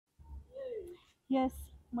Yes,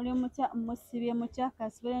 muli musibye mutya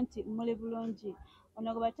kasibire nti muli bulungi.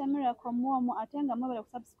 Ono gwe bata Miracle Muomo ate nga mwebale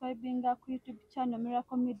kusubscribinga ku YouTube channel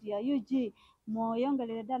Miracle Media UG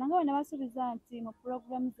mweyongerere ddala nga bwe nabasuubiza nti mu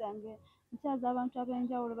program zange nkyaza abantu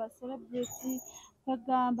ab'enjawulo ba celebrity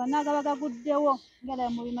kwegamba n'agaba gaguddewo ng'era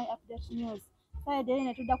mu bimanyi update news. Friday eri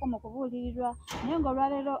ne tuddako mu kubuulirirwa naye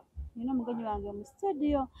ng'olwaleero nina omugenyi wange mu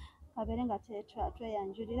studio kabeere nga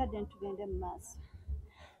tweyanjulira then tugende mu maaso.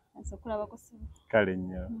 Nsokulaba kusibu. Kale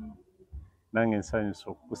nnyo. Nange nsanyusa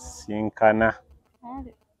okusinkana.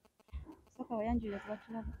 Soka wayanjula kuba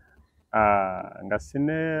tulaba. Nga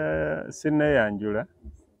sinneeyanjula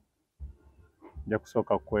nja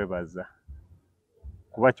kusooka kwebaza.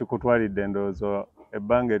 Kuba kikutwalidde endowooza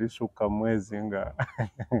ebbanga erisukka mwezi nga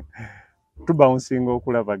tubawunsinga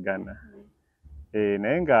okulabagana.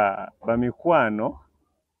 Naye nga bamikwano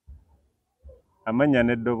amanya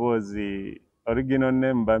n'eddoboozi original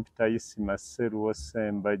name bampita Isma Seruwo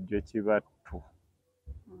Sembajjo Kibattu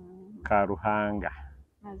Karuhanga.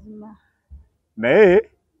 Mazima. Naye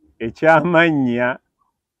ekyamanya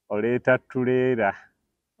oleeta tuleera.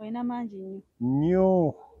 Olina mangi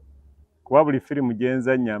nnyo. Kuba buli firimu gye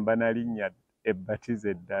nzannya mba na linnya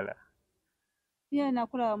ebbatize ddala. Ye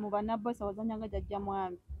nakulaba mu Banabbosa wazannyanga Jjajja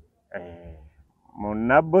Mwami. Mu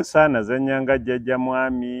Nabbosa nazannyanga Jjajja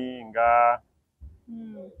Mwami nga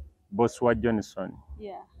boss wa Johnson.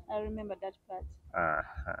 Yeah, I remember that part.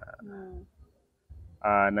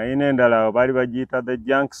 Naye n'endala baali bagiyita The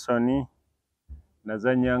Junction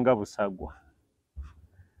nazannyanga Busagwa.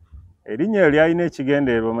 Erinnya eryo lyalina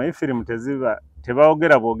ekigendererwa omanyi firimu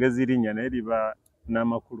tebaogera bwogezi linnya naye liba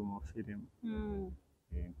n'amakulu mu firimu.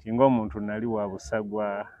 Nti ng'omuntu nali wa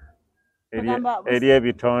Busagwa eri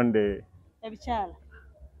ebitonde. Ebikyala.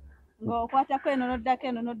 Ng'okwatako eno n'oddako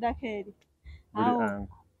eno n'oddako eri. Buli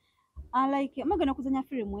ango. Like mwagenda kuzanya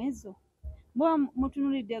firimu ezo mba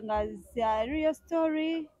mutunulidde nga za real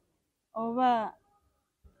story oba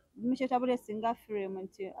mukyetabula esinga firimu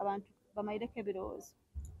nti abantu bamayireko ebirowoozo?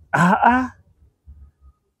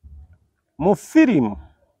 Mu firimu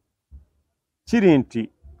kiri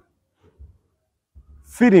nti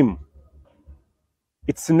firimu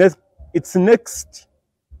it's next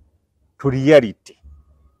to reality.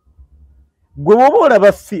 Gwe bw'oba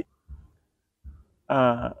olaba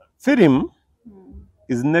film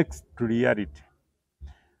is next to reality.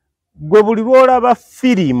 Gwe buli lw'olaba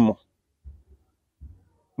firimu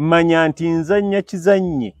manya nti nzannya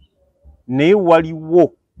kizannye naye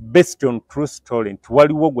waliwo based on true story nti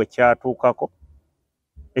waliwo gwe kyatuukako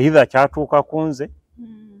either kyatuuka ku nze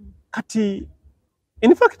kati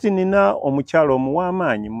in fact nina omukyalo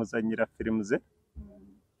omuw'amaanyi muzannyira firimu ze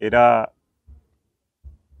era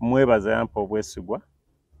mwebaza yampa obwesigwa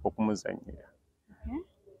okumuzannyira.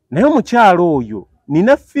 Naye omukyalo oyo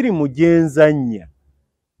nina firimu gye nzannya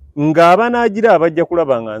ng'abanaagira abajja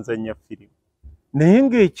kulaba nga nzannya firimu naye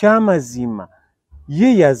ng'ekyamazima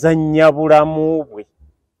ye yazannya bulamu bwe.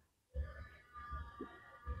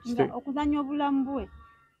 Okuzannya obulamu bwe?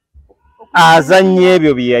 Azannya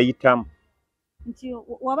ebyo bye yayitamu. Nti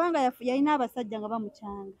wabanga yalina abasajja nga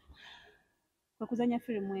bamukyanga okuzannya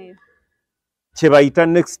firimu eyo. Kye bayita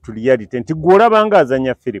next to reality nti gw'olaba nga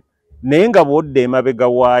azannya firimu naye nga bw'odda emabega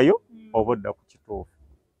waayo oba odda ku kituufu.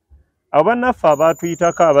 Abo bannaffe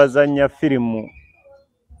abaatuyitako abazannya firimu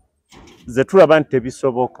ze tulaba nti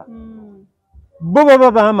tebisoboka bo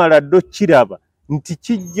baba baamala ddo kiraba nti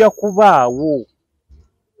kijja kubaawo.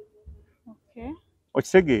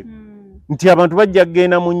 Okitegeera nti abantu bajja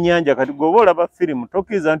kgenda mu nnyanja kati gwe oba olaba firimu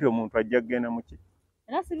tokkiriza nti omuntu ajja kgenda mu ki.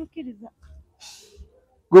 Era sibikkiriza.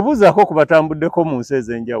 Gwe buuzaako ku batambuddeko mu nsi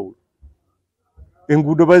ez'enjawulo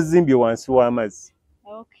enguudo bazimbye wansi w'amazzi.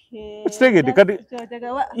 Okitegedde kati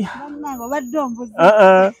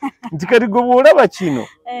nti kati gwe bw'olaba kino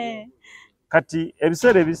kati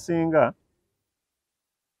ebiseera ebisinga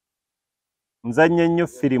nzannya nnyo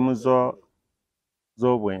firimu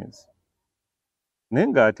z'obwenzi naye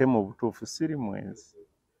ng'ate mu butuufu siri mwenzi.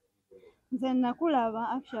 Nze nakulaba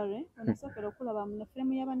actually nasookera okulaba mu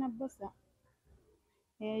firimu y'Abanabbosa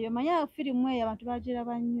eyo manya firimu eyo abantu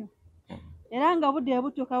bagiraba nnyo era nga budde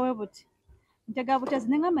butuuka bwe buti ntega butezi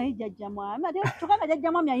ne ngamba ye Jjajja Mwami ate tukanga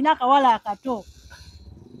Jjajja Mwami alina akawala akato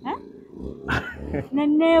ne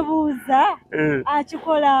neebuuza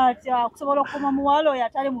akikola atya okusobola okukoma muwala oyo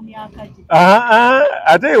atali mu myaka gye.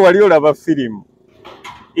 Ate wali olaba firimu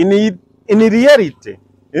in reality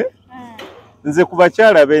nze ku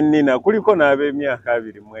bakyala bennina kuliko n'ab'emyaka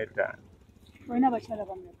 25. Olina abakyala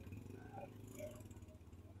bameka?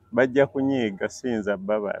 Bajja kunyiiga siyinza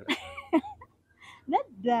babala.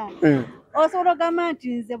 Nedda osobola ogamba nti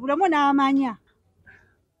nze buli omu n'amanya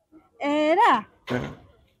era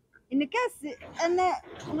in case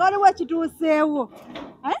ngaliwo ekituuseewo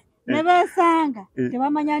ne beesanga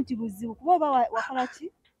tebamanya nti buzibu kuba oba wakola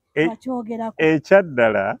ki wakyogerako.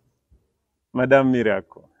 Ekyaddala Madam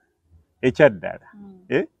Miracle, ekyaddala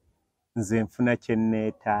nze nfuna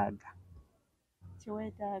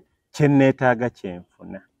kyenneetaaga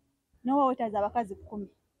kyenfuna. Nowa weetaaza abakazi 10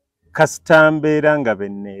 kasita mbeera nga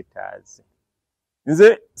benneetaaze.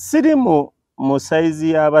 Nze siri mu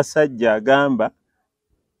saizi y'abasajja agamba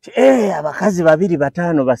abakazi 2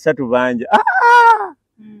 5 3 banja.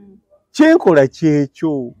 Kyenkola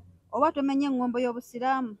kyekyo. Oba tomenye engombo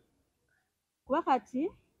y'obusiraamu kuba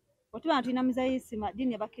kati otubana tulina muzeeyi Isma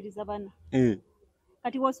ddiini ebakkiriza bana.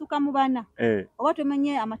 Kati w'osuka mu bana oba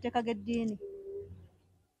tomenye amateeka g'eddiini.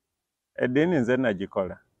 Eddiini nze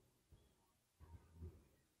nagikola.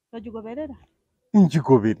 Togigoberera?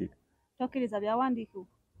 Ngigoberera. Tokkiriza byawandiikibwa?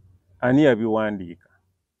 Ani yabiwandiika?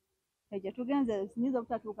 Gye tugenze sinyiza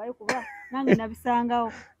obutatuukayo kuba nange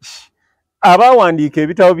nabisangawo. Abawandiika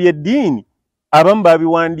ebitabo by'eddiini abamu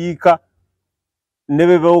babiwandiika ne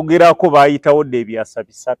be boogerako baayitawo dde ebyasa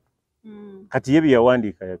 3. Kati ye bye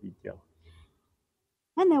yawandiika yabijjawo.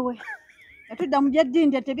 Anyway, atudda mu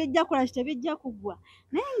by'eddiini tebijja kola tebijja kugwa.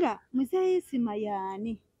 Naye nga muzeeyi Isma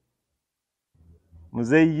y'ani?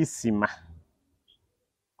 Muzeeyi Isma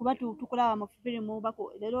kuba tukulaba mu firimu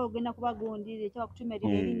leero ogenda kuba gundi ekyabakutumerera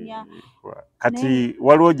erinnya. Kati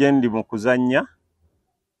waliwo gye ndi mu kuzannya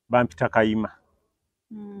bampita Kayima.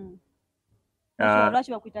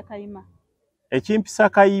 Lwaki bakuyita Kayima? Ekimpisa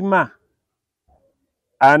Kayima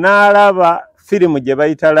anaalaba firimu gye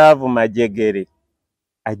bayita Laavu Majegere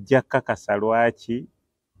ajja kakasa lwaki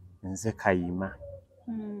nze Kayima.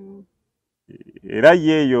 Era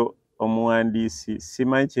yeeyo omuwandiisi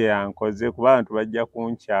simanyi kye yankoze kuba abantu bajja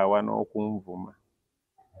kunkyawa n'okunvuma.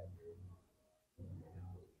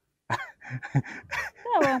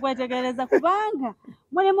 Nkwetegereza kubanga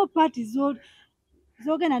mulimu paati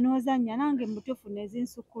z'ogenda n'ozannya nange mutuufu ne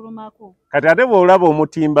zinsukkulumako. Kati ate bw'olaba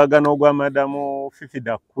omutimbagano gwa Madamu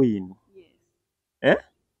Fifida Queen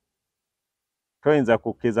toyinza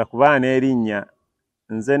kukkiriza kuba n'erinnya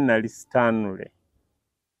nze nali Stanley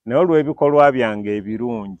naye olw'ebikolwa byange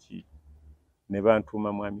ebirungi ne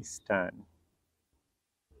bantuuma Mwami Stan.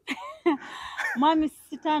 Mwami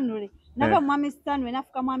Stanley nava Mwami Stanley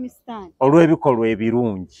nafuka Mwami Stan olw'ebikolwa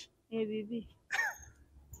ebirungi ebibi.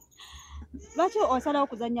 Lwaki osalawo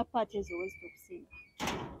okuzannya paati ezo wezitukusinga?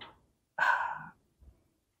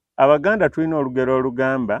 Abaganda tulina olugero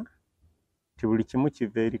olugamba nti buli kimu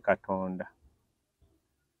kiva eri Katonda.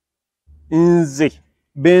 Nze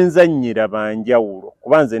benzannyira banjawulo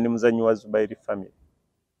kuba nze ndi muzannyi wa Zubairi family.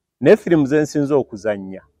 Naye firimu ze nsinza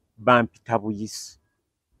okuzannya bampita Buyisi.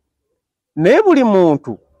 Naye buli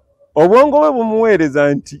muntu obwongo bwe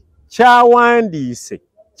bumuweereza nti kyawandiise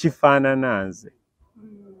kifaanana nze.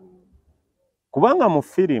 Kubanga mu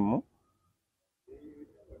firimu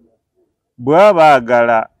bwe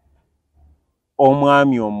baagala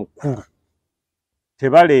omwami omukulu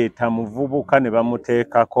tebaleeta muvubuka ne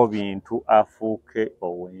bamuteekako bintu afuuke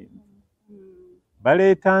ow'envi.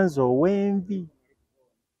 Baleeta nze ow'envi.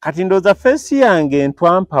 Kati ndooza feesi yange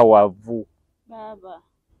entwampawavu.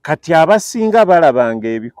 Kati abasinga balabanga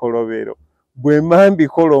ebikolobero bwe mba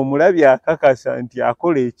mbikola omulabi akakasa nti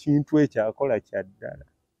akola ekintu ekyo akola kya ddala.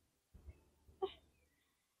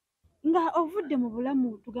 Nga ovudde mu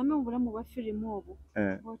bulamu tugambe mu bulamu bwa firimu obwo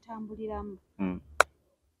bw'otambuliramu.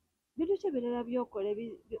 Bintu ki ebirala by'okola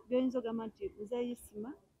by'oyinza ogamba nti muzeeyi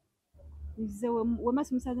Isma nze wema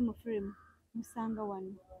simusanze mu firimu musanga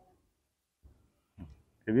wano?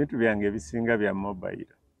 Ebintu byange ebisinga bya mobile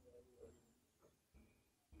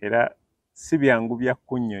era si byangu bya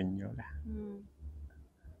kunnyonnyola.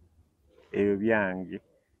 Ebyo byange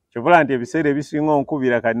kyovula nti ebiseera ebisinga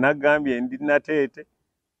onkubira kati nagambye ndi nateete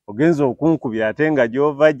ogenza okunkubira ate nga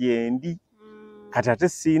gy'ova gye ndi kati ate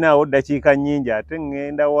siinaawo ddakiika nnyingi ate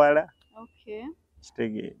ŋŋenda wala.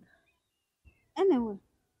 Kitegeeza. Anyway,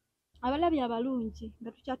 abalabi abalungi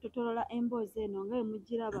nga tukyatotolola emboozi eno nga bwe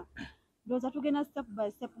ndowooza tugenda step by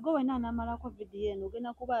step. Gwe wenna anaamalako vidiyo eno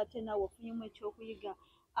ogenda kuba ate naawe ofunyemu ekyokuyiga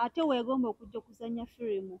ate weegomba okujja okuzannya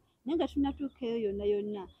firimu naye nga tunnatuukayo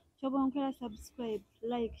yonna kyobonkera subscribe,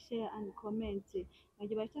 like, share and comment nga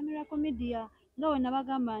gye bayita Miracle Media. Nga we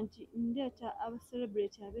nabagamba nti ndeeta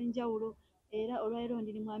abacelebrity ab'enjawulo era olwaleero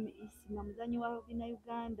ndi Mwami Isma muzannyi wa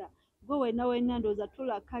Uganda. Gwe wenna ndowooza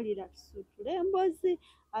tulakalira tusutule emboozi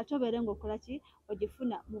ate obeere ng'okola ki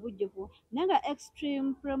ogifuna mu bujjuvu. Naye nga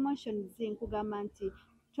extreme promotions nkugamba nti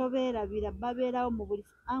tobeerabira babeerawo mu buli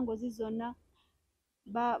angozi zonna.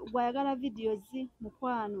 Bw'ayagala videos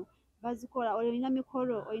mukwano bazikola olina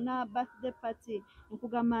mikolo olina birthday party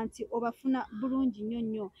nkugamba nti obafuna bulungi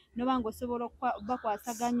nnyo noba ng'osobola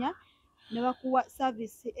bakwasaganya ne bakuwa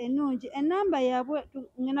service ennungi enamba yaabwe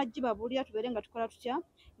ngena gibabuulira tubeere nga tukola tutya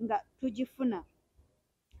nga tugifuna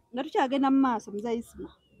nga tukyagenda mu maaso muzayi Isma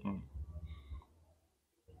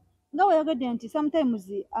nga weyogedde nti sometimes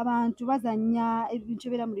abantu bazannya ebintu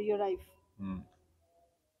ebibeera mu real life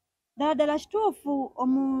ddala kituufu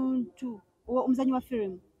omuntu omuzanyi wa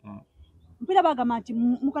firimu mpira bagamba nti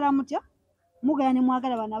mukola mutya mugaya ne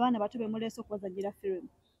mwagala bano abaana bato be muleese okubazannyira firimu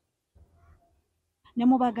ne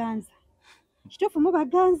mubaganza kituufu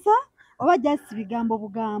mubaganza oba jasi bigambo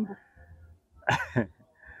bugambo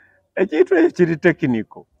ekintu ekyo kiri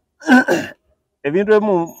tekiniko ebintu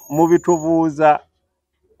ebimu mubitubuuza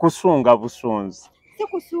kusunga busunzi si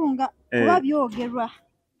kusunga kuba byogerwa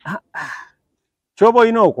kyoba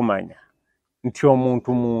olina okumanya nti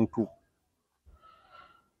omuntu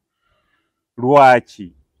lwaki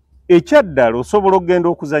ekyaddala osobola okugenda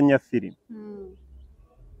okuzannya firimu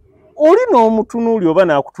oli n'omutunuuli oba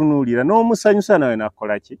n'akutunuulira n'omusanyusa nawe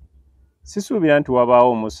nakola ki sisuubira nti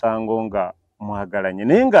wabaawo omusango nga mwagalanye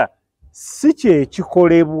naye nga si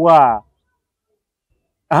kyekikolebwa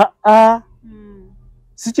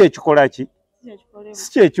si kyekikola ki si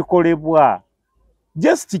kyekikolebwa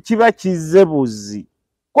just kiba kizze buzi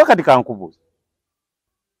kwa kati kankubuuza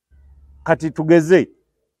kati tugeze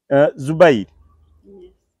Zubairi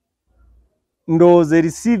ndowooza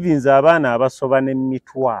receivings abaana abasoba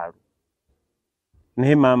n'emitwalo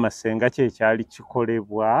naye maama senga kyekyali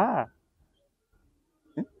kikolebwa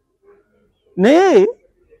naye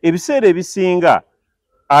ebiseera ebisinga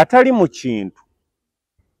atali mu kintu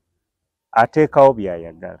ateekawo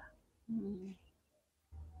byayagala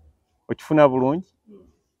okifuna bulungi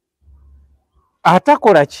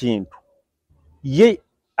atakola kintu ye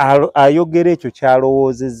ayogera ekyo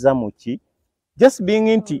kyalowoozezza mu ki just being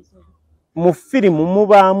nti mu firimu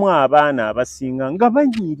mubaamu abaana abasinga nga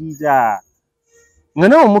banyirira nga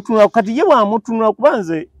nawe omutunula kati ye bwamutunula kuba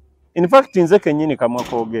nze in fact nze kennyini kamwa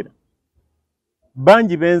koogera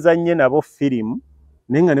bangi benzannye nabo firimu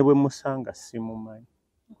naye nga ne bwe musanga simumanyi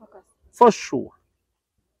for sure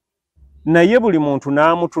naye buli muntu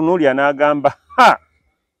n'amutunuulya n'agamba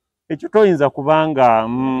ekyo toyinza kubanga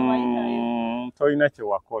tolina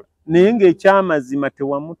kyewakola naye ng'ekyamazima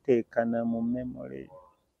tewamuteeka na mu memole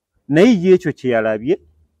naye ye ekyo kyeyalabye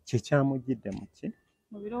kyekyamugidde mu ki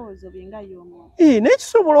mu birowoozo bye nga y'omuntu naye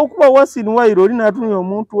kisobola okuba wasinwaire oli n'atunula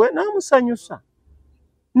omuntu we n'amusanyusa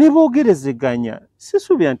ne boogerezeganya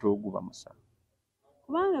sisuubira nti oguba musango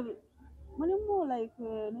kubanga mulimu like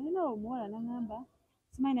nalina omuwala n'agamba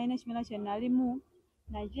simanyi nalina ekimera kye nalimu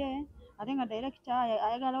naye ate nga director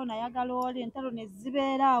ayagalawo nayagala oli entalo ne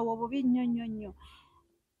zibeera awo bubi nnyo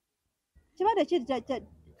kibadde kiri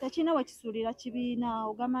tekirina we kisuulira kibiina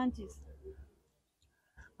ogamba nti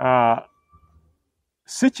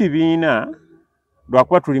si kibiina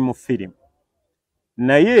lwakuba tuli mu firimu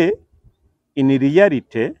naye in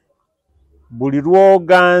reality buli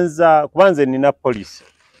lwoganza kuba nze nina polisi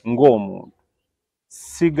ng'omuntu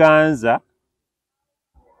siganza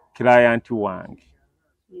client wange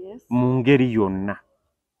mu ngeri yonna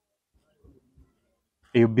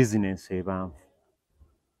eyo bizinensi ebanvu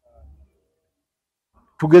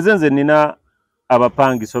tugeze nze nina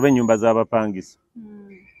abapangisa oba ennyumba z'abapangisa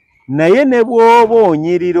naye ne bw'oba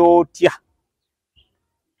onyirira otya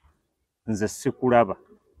nze sikulaba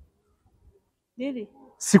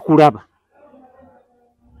sikulaba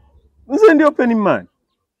nze ndi open man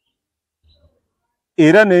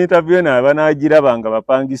era ne interview naaba naagiraba nga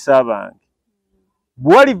bapangisa bange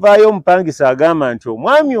bwalivaayo omupangisa agamba nti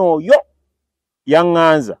omwami oyo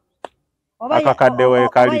yaŋŋanza akakadde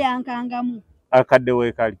weekali akadde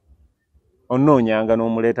weekali onoonyanga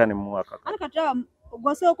n'omuleeta ne muwaka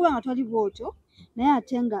gwasobola okuba nga twali bwotyo naye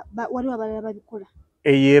ate nga waliwo abalala babikola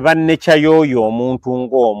eyo eba nnecha y'oyo omuntu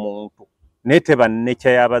ng'omuntu naye teba nnecha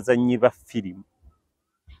y'abazannyi ba firimu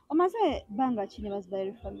omaze bbanga ki ne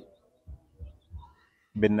Bazibaire family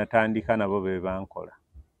be natandika nabo be bankola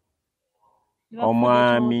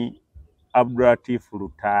omwami Abdulatif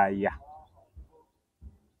Lutaaya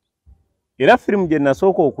era firimu gye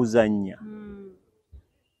nasooka okuzannya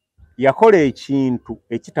yakola ekintu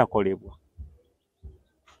ekitakolebwa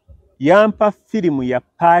yampa firimu ya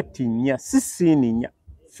paati nnya si siini nnya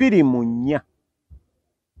firimu nnya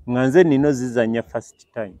nga nze nino zizannya first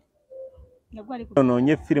time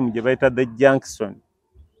onoonye firimu gye bayita The Junction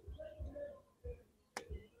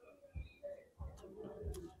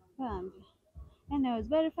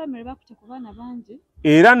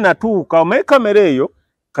era natuuka omaye kamera eyo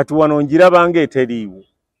kati wano ngirabanga eteriiwo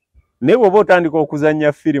naye bw'oba otandika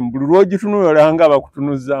okuzannya firimu buli lw'ogitunula nga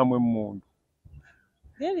bakutunuzzaamu emmundu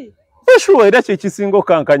eshuwa era kyekisinga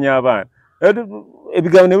okankanya abaana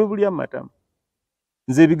ebigambo ne bibulya mu matama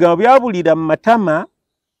nze ebigambo byabulira mu matama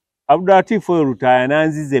Abdulatifu oyo Lutaaya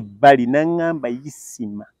nanziza ebbali naŋŋamba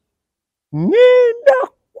Isma ngenda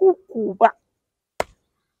kukuba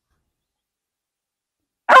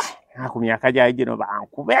ku myaka gyayo gino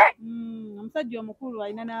bankube omusajja omukulu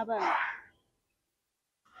alina n'abaana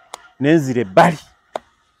nenzira ebbali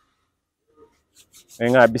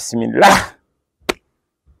nga bisimillah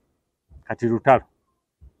kati lutalo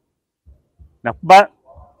nakuba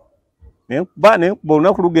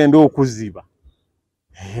olunaku lugenda okuziba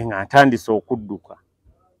nga ntandise okudduka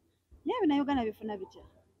naye Ebinauganda bifuna bitya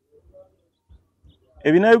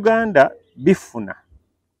Ebinauganda bifuna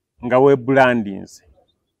nga weebulandinze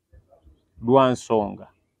lwa nsonga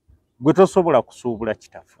gwe tosobola kusuubula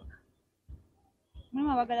kitafuna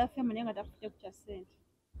mulimu abagala firimu naye nga tafudde ku kya ssente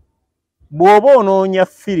bw'oba onoonya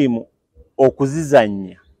firimu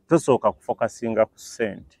okuzizannya tosooka kufokasinga ku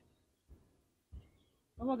ssente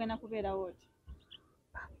oba ogenda kubeerawo oti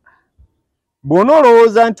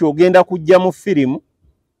bw'onoolowooza nti ogenda kujja mu firimu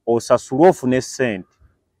osasule ofune ssente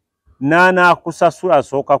n'anaakusasula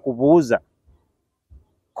asooka kubuuza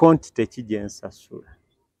konti teki gye nsasula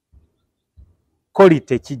koli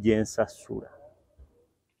teki gye nsasula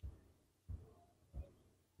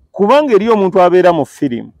kubanga eri omuntu abeera mu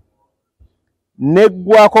firimu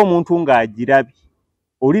neggwako omuntu ng'agirabye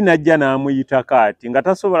oli najja n'amuyitako ati nga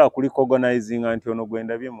tasobola kulicognizinga nti ono gwe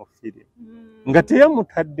ndabye mu firimu nga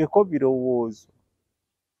teyamutaddeko birowoozo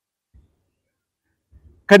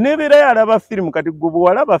kati nebeera yalaba firimu kati gwe bwe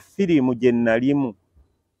walaba firimu gye nalimu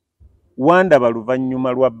wandaba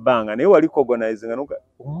luvannyuma lwa bbanga naye walicognizinga noga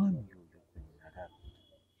omwami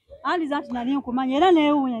andiza nti nali nkumanya era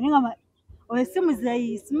neewuunya nengamba oyo essimu ze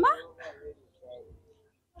Isma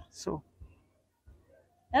so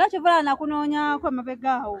era kyovala nakunoonyako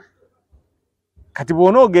emabegaawo kati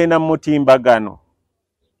bw'onoogenda mu mutimbagano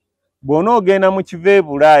bw'onoogenda mu kiva e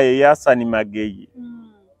Bulaaya eyasani Mageyi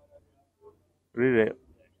rire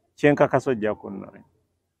kyenkakaso ojja kunnoonya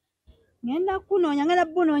ngenda kunoonya ngenda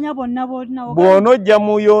bunoonya bonna bwolinawo bw'onojja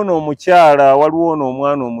mu yoono omukyala waliwo ono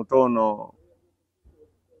omwana omuto ono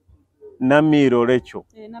Namiiro lekyo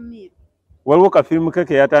Namiiro waliwo kafirimu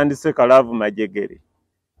ke yatandise Kalaavu Majegere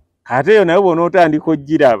ate eyo naye bw'onootandika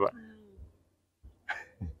ogiraba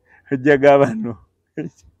ojjaga bano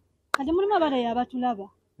kati mulimu abaleeyi abatulaba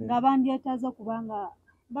nga bandyetaaza kubanga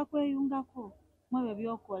bakweyungako mu ebyo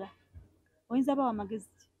byokola oyinza bawa amagezi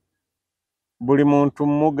buli muntu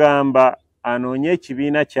mugamba anoonye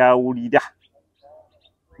ekibiina kyawulira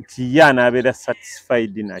nti ye anaabeera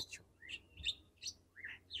satisfied nakyo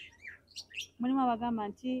mulimu abagamba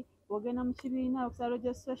nti ogenda mu kibiina okusala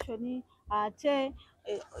registration ate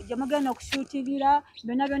gye mugenda okushuutirira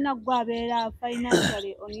byonna byonna gwe abeera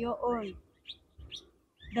financially on your own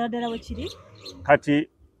ddala bwe kiri kati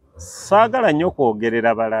saagala nnyo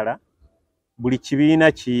kwogerera balala buli kibiina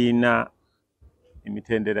kiyina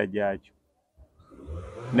emitendera gyakyo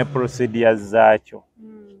ne procedures zaakyo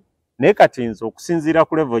naye kati nze okusinziira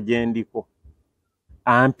ku level gye ndiko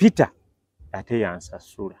ampita ate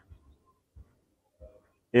yansasula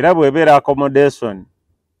era bw'ebeera accommodation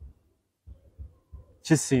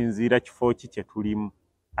kisinziira kifo ki kye tulimu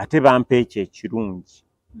ate bampa ekyo ekirungi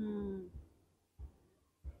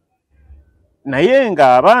naye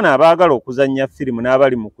nga abaana abaagala okuzannya firimu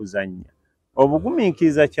n'abali mu kuzannya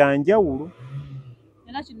obugumiikiriza kyanjawulo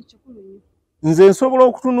era kino kikulu nnyo nze nsobola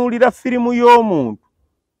okutunuulira firimu y'omuntu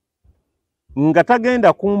nga tagenda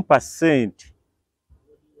kumpa ssente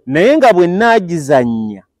naye nga bwe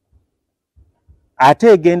nnaagizannya ate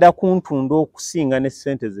egenda kuntunda okusinga ne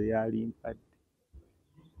ssente ze yalimpadde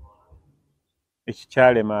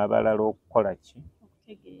ekikyalema abalala okukola ki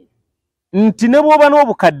nti ne bw'oba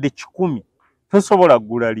n'obukadde 1,000 tosobola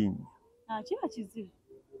kugula linnya kiba kizibu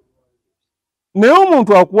naye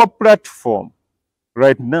omuntu akuwa platform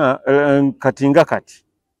right now kati nga kati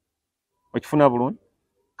okifuna bulungi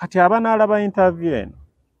kati aba n'alaba interview eno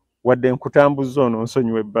wadde nkutambuza ono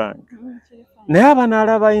nsonyiwa ebbanga naye aba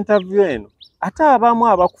n'alaba interview eno ate abamu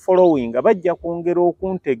abakufollowinga bajja kwongera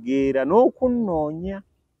okuntegeera n'okunnoonya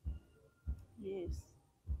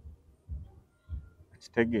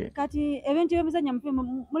kitegeera kati ebintu by'emizannya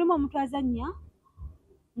mulimu omuntu azannya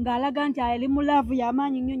ng'alaga nti ali mu laavu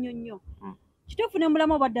y'amaanyi nnyo nnyo kituufu ne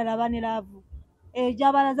mulamu obwaddala aba ne laavu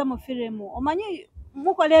gy'abalaza mu firimu omanyi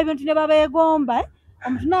mukola ebintu ne babeegomba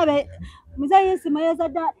omuntu naabe muzayi Isma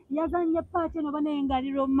yazannya paati eno oba naye ng'ali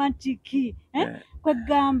romantiki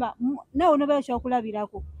kwegamba nawe onobeera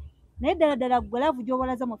kyokulabirako naye ddala gwe laavu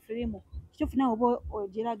gy'obalaza mu firimu kituufu nawe oba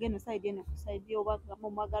ogiraga eno sayidi eno ku sayidi oba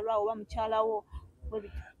omwagalwawo oba mukyalawo bwe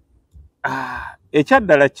bityo.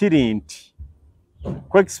 Ekyaddala kiri nti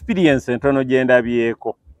ku experience entono gye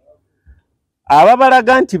ndabyeko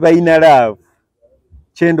ababalaga nti balina laavu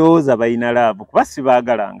kyendowooza balina laavu kuba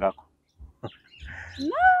sibaagalangako.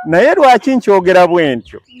 Naye lwaki nkyogera bwe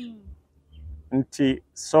ntyo nti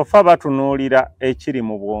sofa batunuulira ekiri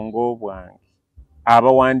mu bwongo bwange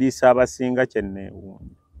abawandiisi abasinga kye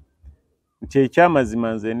nneewuunya nti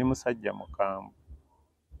ekyamazima nze ndi musajja mukambwe.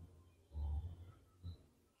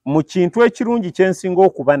 Mu kintu ekirungi kye nsinga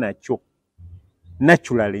okuba nakyo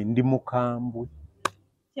naturally ndi mukambwe.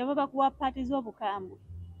 Kyava bakuwa paati z'obukambwe.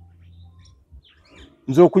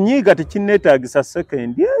 Nze okunyiiga tekinneetaagisa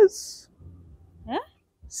second. Yes.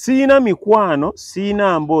 Siina mikwano,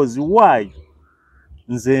 siina mboozi. Why?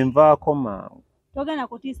 Nze nvaako mangu. Togenda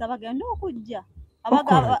kutiisa bagenda okujja.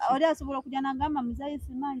 Abaga oli asobola okujja n'agamba muzayi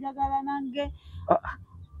Isma njagala nange.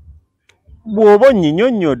 Bw'oba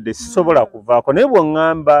onnyinyonnyodde sisobola kuvaako naye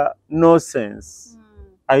bw'oŋŋamba no sense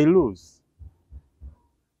I lose.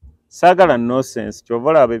 Saagala no sense kyova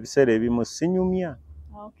olaba ebiseera ebimu sinyumya.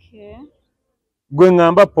 Gwe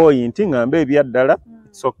ŋŋamba point ŋŋamba ebyaddala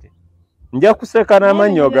it's okay. Nja kuseka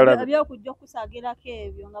n'amannyo ogalabe. Ebyokujja okusaagirako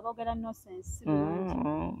ebyo nga boogera no sense.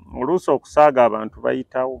 Oluusi okusaaga abantu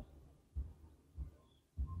bayitawo.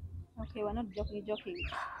 Okay, we're not joking.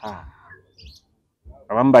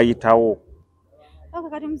 Abamu bayitawo. Okay,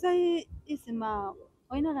 kati muzayi Isma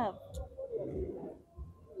oyina laavu?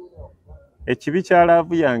 Ekibi kya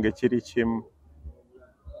laavu yange kiri kimu.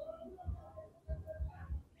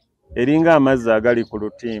 Eringa amazzi agali ku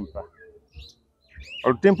lutimpa.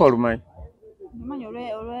 Olutimpa olumanyi? Lumanyi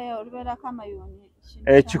olubeerako amayuuni.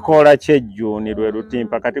 Ekikoola ky'ejjuuni lwe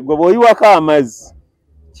lutimpa. Kati gwe bw'oyiwako amazzi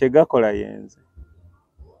kye gakola yenze.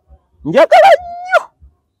 Njagala nnyo.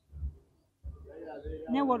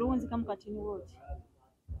 Newe oluwunzikamu kati niwooti.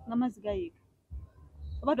 Ng'amazzi gayiika.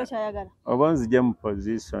 Oba tokyayagala? Oba nzije mu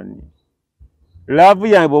position. Laavu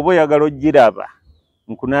yange bw'oba oyagala ogiraba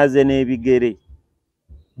nkunaaze n'ebigere.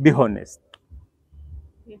 Be honest.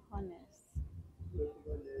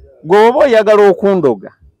 Gwe oba oyagala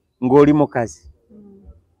okundoga ng'oli mukazi.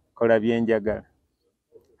 Kola bye njagala.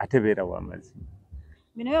 Ate beera w'amazima.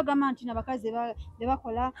 Bino yogamba nti n'abakazi be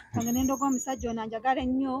bakola kange n'endoga omusajja ono anjagala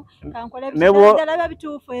ennyo kankole ebitala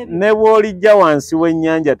bituufu ebyo. Ne bw'olijja wansi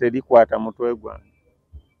w'ennyanja terikwata mutwe gwange.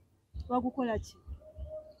 Wagukola ki?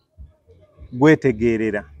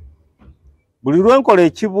 Gwetegeerera. Buli lwenkola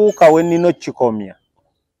ekibuuka we nnina kikomya.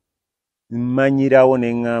 Mmanyirawo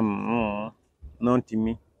ne ŋŋamba not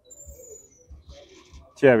me.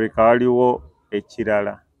 Kirabika waliwo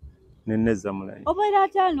ekirala. Neneza mulanyi. Obeera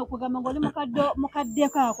atyalina okugamba ng'oli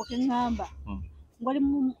mukaddeko ako ke ŋŋamba. Ng'oli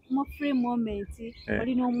mu free moment,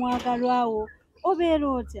 oli n'omwagalwawo. Obeera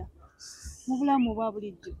otya mu bulamu obwa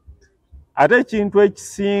bulijjo? Ate ekintu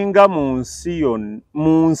ekisinga mu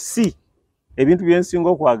nsi ebintu bye nsinga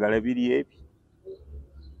okwagala biri ebi.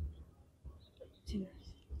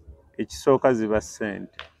 Ekisooka ziba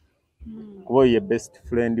ssente. Kuba ye best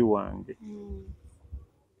friend wange.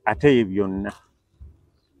 Ate ye byonna.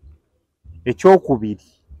 Ekyokubiri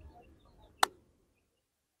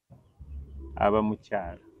aba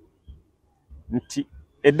mukyala nti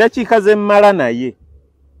eddakiika ze mmala naye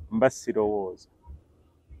mba sirowooza.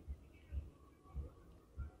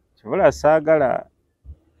 Kibula saagala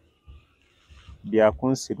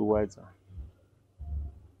byakunsiruwaza.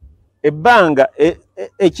 Ebbanga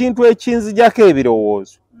ekintu ekinzijako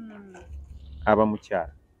ebirowoozo aba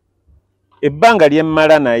mukyala. Ebbanga lye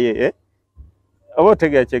mmala naye oba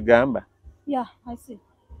otegera kye gamba? Yeah, I see.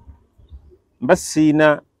 Mba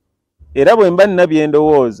siina era bwe mba nina bye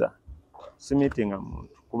ndowooza simitinga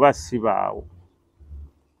muntu kuba sibaawo.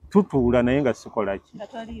 Tutuula naye nga sikola ki?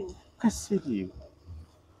 Kasiriiwo.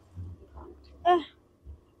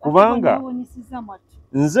 Kubanga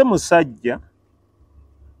nze musajja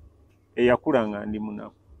eyakula nga ndi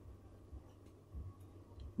munaku.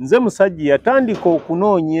 Nze musajja yatandika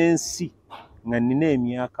okunoonya ensi nga nina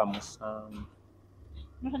emyaka 7.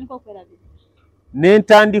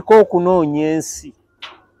 Nentandika okunoonya ensi.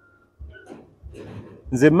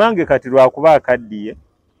 Nze mmange kati lwakuba akaddiye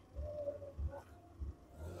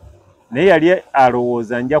naye yali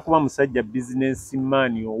alowooza nja kuba musajja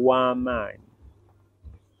businessman ow'amaanyi.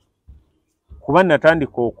 Kuba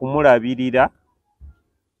natandika okumulabirira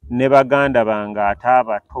ne baganda bange ate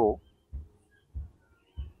abato.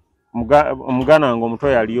 Omuganda wange omuto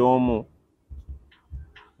yali omu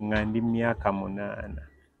nga ndi myaka 8.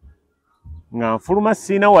 Nga nfuluma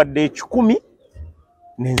siina wadde 10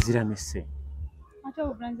 nenzira ne ssente. ate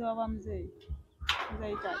obuvunaanyizibwa bwa muzeeyi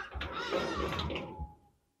taata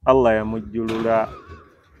Allah yamujjulula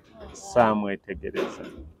saamwetegereza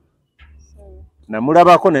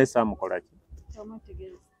namulabako naye saamukola ki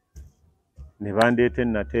ne bandeeta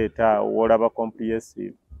nateeta wolaba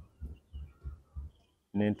comprehensive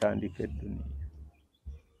n'entandika edduniya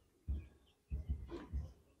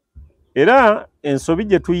era ensobi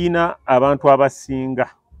gye tuyina abantu abasinga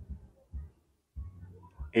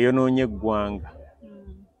eyonoonye eggwanga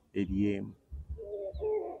eryemu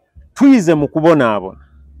tuyize mu kubonaabona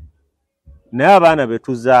naye abaana be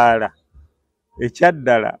tuzaala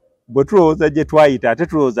ekyaddala bwe tulowooza gye twayita ate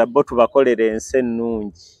tulowooza bo tubakolera ensi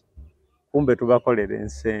ennungi kumbe tubakolera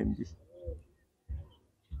ensi embi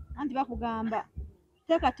anti bakugamba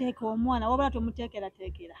teekateeka omwana wabula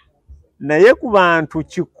tomuteekerateekera naye ku bantu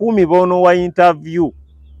 100 b'onoowa interview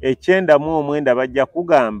 99 bajja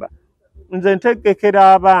kugamba nze ntegekera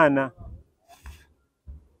abaana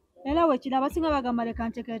era wekira abasinga bagamba leka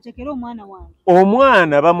nteekerateekera omwana wange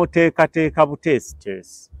omwana bamuteekateeka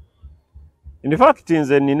buteesiteesi in fact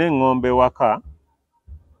nze nina eŋŋombe waka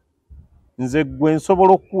nze gwe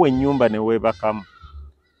nsobola okuwa ennyumba ne weebakamu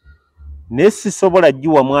naye sisobola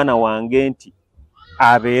giwa mwana wange nti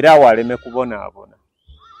abeere awo aleme kubonaabona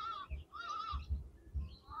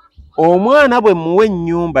omwana bwe muwa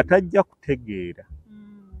ennyumba tajja kutegeera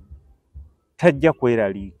tajja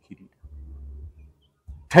kweraliikirira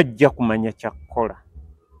tajja kumanya kyakkola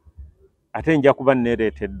ate nja kuba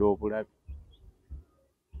neereetedde obulabe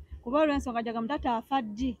kuba olw'ensonga jaga mutata afa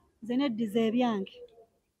ddi nze neddiza ebyange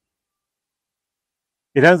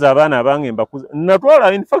era nze abaana abange mbakuza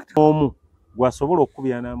natwala in fact omu gwasobola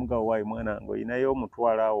okukubira n'amugawo waayi mwana wange oyinayo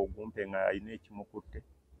omutwala awo ogumpe nga alina ekimukutte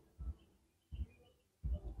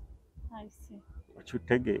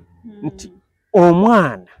okitegeera nti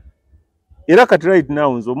omwana era kati right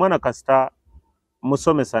now nze omwana kasita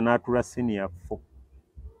musomesa n'atula senior 4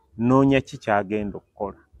 noonya ki kyagenda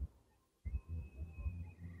okukola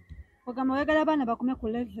ogamba oyagala abaana bakume ku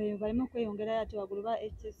level eyo baleme okweyongerayo ate waggulu ba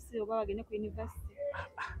HSC oba bagende ku university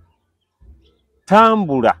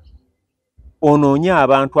tambula onoonye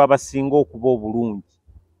abantu abasinga okuba obulungi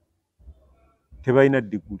tebalina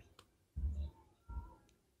diguli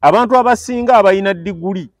abantu abasinga abalina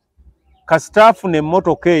diguli kasita afuna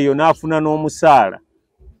emmotoka eyo n'afuna n'omusaala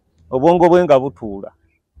obwongo bwe nga butuula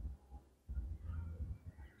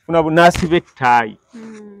n'asiba ettaayi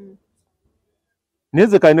naye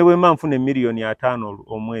nze kale ne bwe mba nfuna $5,000,000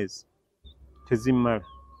 omwezi tezimmala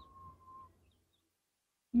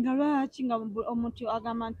nga lwaki nga omuntu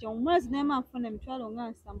agamba nti omwezi neema nfuna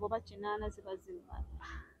 $7,000 oba 8 ziba zimmala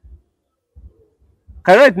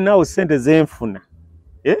kale right now ssente zenfuna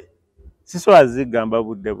sisobola zigamba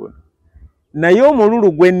budde buno naye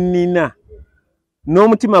omululu gwe nnina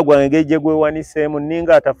n'omutima gwange gye gwewaniseemu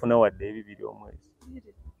ninga atafuna wadde 200 omwezi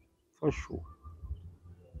for sure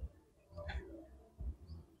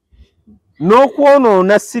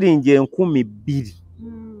n'okwonoona siringi 2,000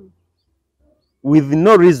 with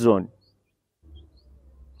no reason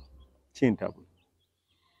kintabula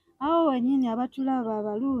awo wennyini abatulaba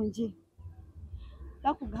abalungi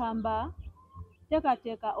bakugamba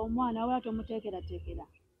teekateeka omwana wabula tomuteekerateekera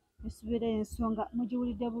musubira ensonga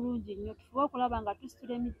mugiwulidde bulungi nnyo tufube okulaba nga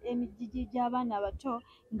tusitula emijiji gy'abaana abato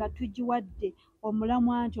nga tugiwadde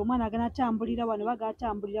omulamwa nti omwana agenda atambulira wano baga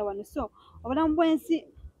atambulira wano so obulamu bw'ensi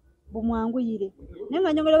bumwanguyire naye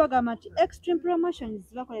nga nyongera bagamba nti extreme promotions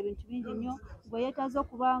bakola ebintu bingi nnyo gwe yeetaze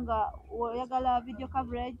okuba nga oyagala video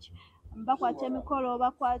coverage bakwata emikolo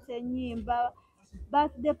bakwata ennyimba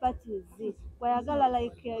birthday parties wayagala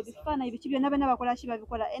like ebifaananyi biki byonna byonna bakola ki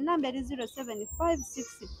babikola enamba eri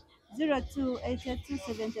 0756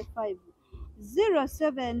 028275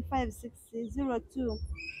 0756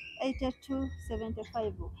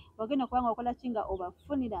 028275 ogenda okuba nga okola ki nga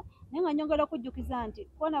obafunira naye nga nyongera okujjukiza nti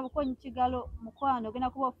kuwona bukonyi kigalo mukwano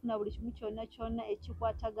ogenda kuba ofuna buli kimu kyonna kyonna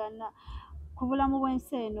ekikwatagana ku bulamu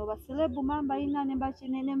bw'ensi eno baselebu mamba ina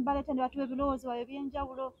nembaleeta ne batuwa ebirowoozo byawe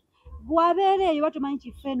ebyenjawulo bwabeera eyo batumanyi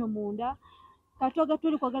kiffe eno munda katoga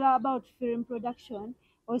tuli kwogera about film production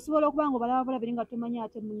osobola okuba nga obalaba bulabiri nga tomanyi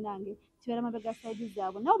ate munnange kibeera mabega saidi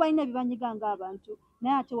zaabwe nabo balina ebibanyiga ng'abantu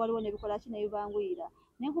naye ate waliwo nebikola ki nebibanguyira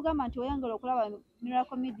naye nkugamba nti oyongera okulaba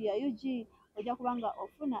Miracle Media UG ojja kuba nga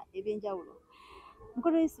ofuna ebyenjawulo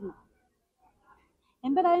mukolo Isma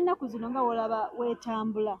embeera y'ennaku zino nga wolaba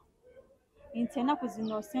weetambula nti ennaku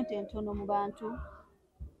zino ssente ntono mu bantu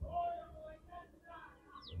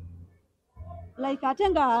like ate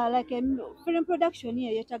nga like film production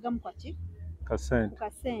ye yeetagamu kwaki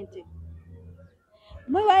kasente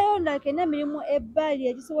mwebayo like n'emirimu ebbali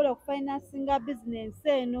egisobola okufinansinga bizinensi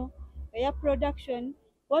eno eya production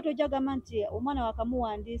watu ojagamba nti omwana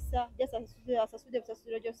wakamuwandiisa asasude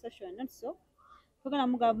ebisasiro gyo session not so tugenda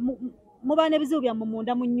muba n'ebizibu byammwe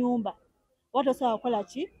munda mu nnyumba watu osobola kukola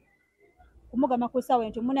ki kumugamba ku ssaawa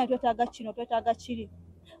nti munaye twetaaga kino twetaaga kiri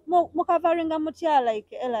mukavaringa mutya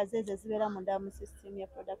like errors ezo ezibeera munda mu system ya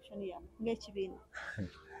production yammwe ng'ekibiina.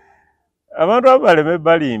 Abantu abaleme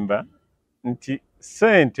balimba nti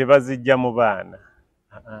sente bazijja mu baana.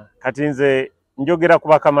 Kati nze njogera ku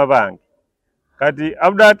bakama bange. Kati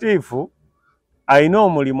Abdulatifu alina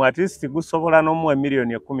omulimu at least gusobola n'omuwa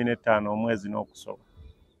miliyoni 15 omwezi n'okusoba.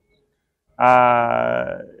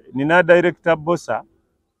 Nina director Bosa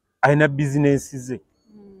alina bizinesi ze.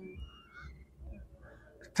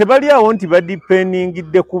 Tebali awo nti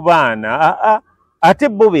badipendingidde ku baana ate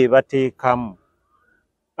bo be bateekamu.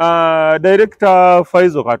 Director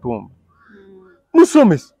Faizo Katumba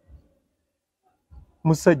musomesi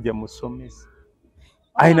musajja musomesi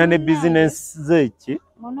aina ne business zeki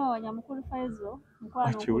munonya mukulu Faizo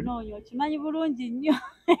mukwano munonya okimanyi bulungi nnyo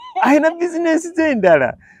aina business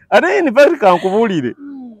z'endala ate in fact kankubulire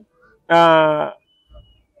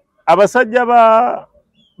abasajja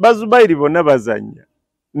ba Zubairi bonna bazanya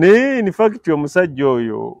naye in fact omusajja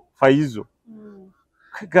oyo Faizo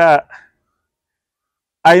kaka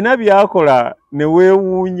aina byakola ne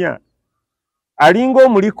weewuunya alinga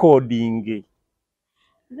omulikodinge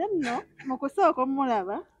nno mukusooka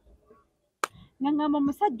omulaba ngamba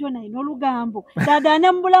omusajja ono alina olugambo dada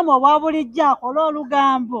ne mu bulamu obwa bulijjo akola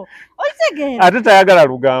olugambo okitegeera ate tayagala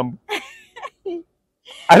lugambo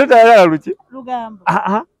ate tayagala luki lugambo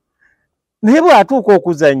naye bw'atuuka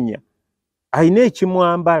okuzannya alina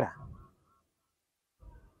ekimwambala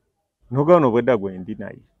nogano obwedda gwendi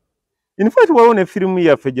naye in fact waliwo ne firimu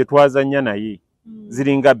yaffe gye twazannya naye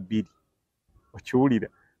ziringa 2 okiwulira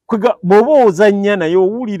kwega bw'oba ozannya naye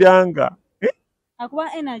owulira nga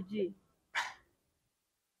akuba energy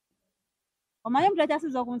omanyi omuntu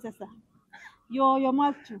akyasiza okunsesa yoyo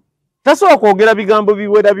mwatu tasobola kwogera bigambo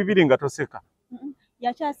biwera 2 nga toseka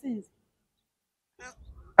yakyasinze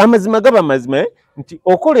amazima gaba mazima nti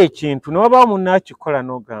okola ekintu ne wabaawo munna akikola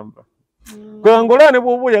n'ogamba kwangolane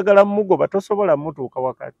bw'oba oyagala mugoba tosobola mutuuka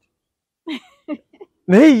wakati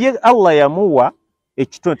naye ye Allah yamuwa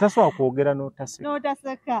ekitono tasobola kwogera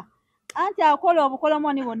n'otaseka anti akola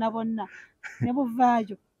obukolomoni bonna ne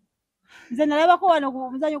buvaayo nze nalabako wano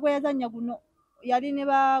ku muzanyo gwe yazannya guno yali ne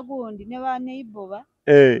bagundi ne ba neighbor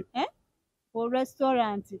ku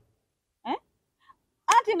restaurant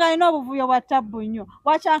anti nga alina obuvuyo bwa tabbu nnyo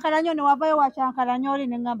wakyankala nnyo ne wavayo wakyankala nnyo oli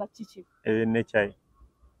ne ngamba kiki nekyayi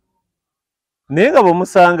naye nga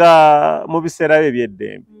bw'omusanga mu biseera bye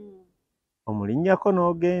eby'eddembe omulinnyako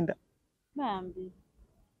n'ogenda bambi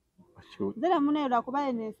nze namunaye lwakuba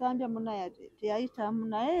eno ensambya munaye teyayitamu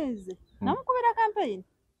naye nze namukubira campaign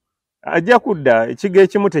ajja kudda ekigo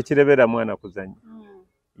ekimu tekirebera mwana kuzannya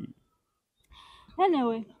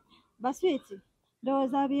anyway baswiti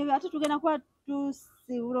ndowooza bye ate tugenda kuba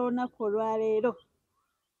tusiibula olunaku olwaleero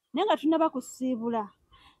naye nga tunaba kusiibula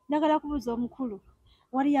njagala kubuuza omukulu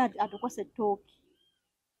wali atukose ettooke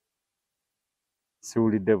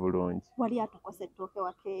siwulidde bulungi wali atukose ettooke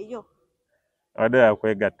wakeeyo wadde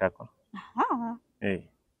yakwegattako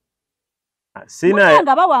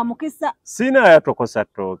nga bawa mukisa siina yatokosa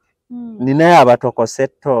ttooke ninaye abatokose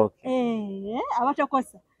ettooke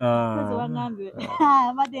abatokosa wangambye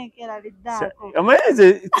abadde nkeraliddaako amanyi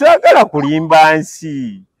nze saagala kulimba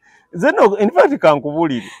nsi nze no in fact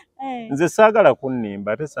kankubulire nze saagala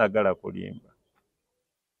kunnimba ate saagala kulimba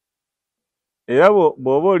era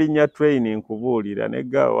bw'oba olinnya training kubuulira ne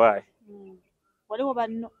gawaayi waliwo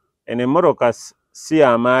banno eno emmoroka si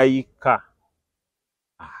amaayika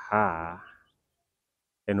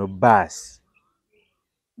eno baasi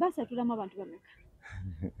etulamu abantu bameka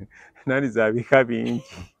nani zabika bingi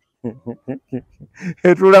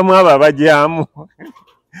etulamu abo abajyamu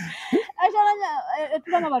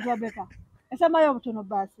etulamu abantu bameka esamayo obutono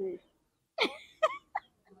baasi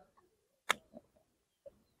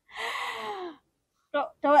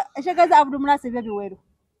ekyegaza abudumulasi ebyo biweru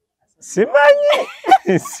simanyi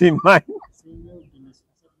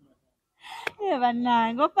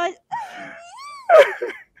bannange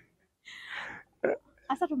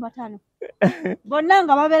 35 bonna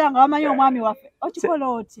nga babeera nga bamanyi omwami waffe okikola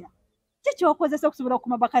otya kikyokozesa okusobola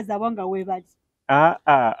okukuma bakazi abo nga weebali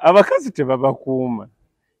abakazi tebabakuuma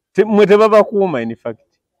mwe tebabakuuma in fact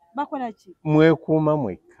bakola ki mwekuuma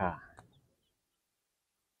mwekka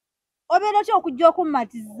obeera otya okujja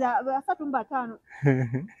okummatiza 35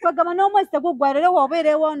 kwegamba n'omwezi teguggwalero wobeera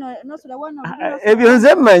ewono nosula wano ebyo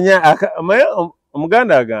nze mmanya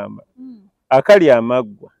omuganda agamba akali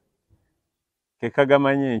amaggwa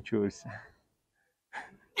kekagamanye enkyusa.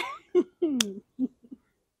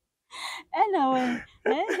 Anyway,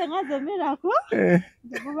 nze ngaze miracle.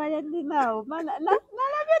 Ndikubaye ndinawo.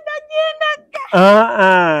 Nalabye yagenda.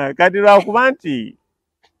 Kati lwakuba nti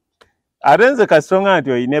ate nze kasonga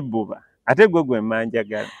nti oyina ebbuba ate gwe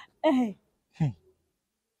mmanjagala.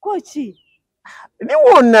 Koki?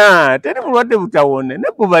 Liwona, teri bulwadde butawona,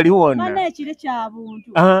 nebbuba liwona. Mana ekire kya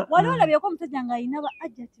buntu. Wali olabyeko omusajja nga ayina ba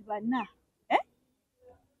ajati bana.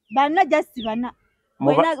 Bana just bana.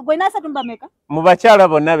 Gwena asatu mbameka? Mu bakyala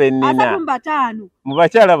bonna bennina. Asatu mbatano. Mu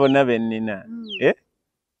bakyala bonna bennina.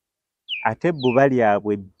 Ate ebbuba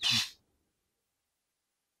lyabwe bbi.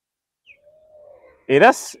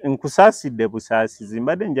 Era nkusaasidde busaasizi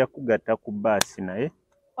mbadde nja kugatta ku bbaasi naye.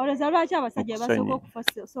 Olowooza lwaki abasajja basooka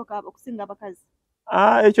okusoka okusinga abakazi?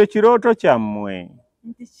 Ekyo kirooto kyammwe.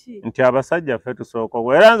 Nti abasajja ffe tusooka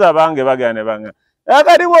era nze abange bagane banga.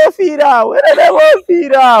 Akati bw'ofiiraawo era ne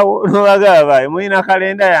bw'ofiiraawo nobagaba mulina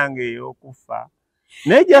kalenda yange ey'okufa.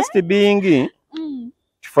 Naye just being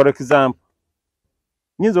for example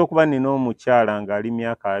nyinza okuba nina omukyala ng'ali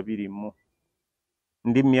myaka 20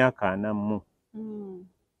 ndi myaka 40.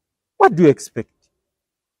 What do you expect?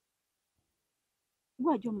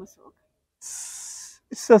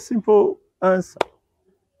 It's a simple answer.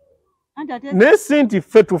 Nesi nti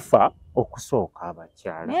ffe tufa okusooka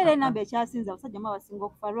abakyala. Naye namba ekyasinza abasajja mu abasinga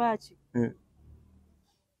okufa lwaki?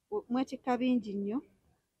 Mwetikka bingi nnyo.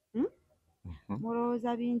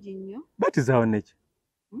 Mulowooza bingi nnyo. That is our nature.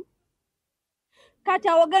 Kati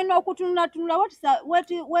ogenda okutunulatunula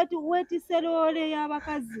weetise loole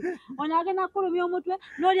y'abakazi. Ono agenda kulumya omutwe,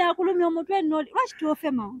 n'oli akulumya omutwe, n'oli lwaki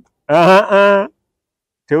tuofe mangu?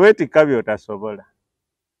 Teweetikka by'otasobola.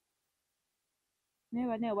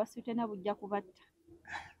 Naye waswitena bujja kubatta.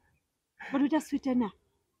 Batuta switena.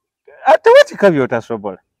 Teweetikka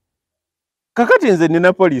by'otasobola. Kakati nze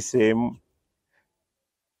nina poliisi emu.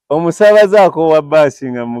 Omusaabaze akoowa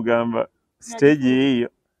bbaasi nga mugamba stage yiyo.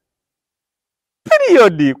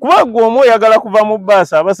 Period. Kuba gwe omu oyagala kuva mu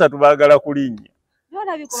bbaasi abasatu baagala kulinnya.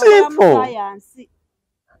 Simple.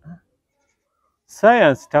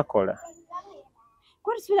 Science takola.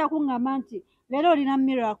 Kulisubira kungamba nti leero olina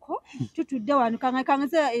miracle tutudde wano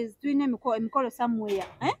kangaze tulina emikolo somewhere.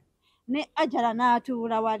 Ne ajala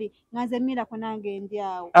n'atuula wali nga nze miracle nange ndi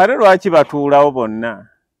awo. Ate lwaki batuulawo bonna?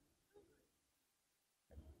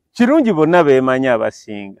 Kirungi bonna beemanyi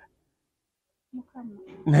abasinga.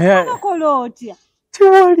 Naye akola otya?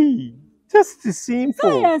 Tewali. Just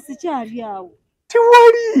simple. Science kyali awo.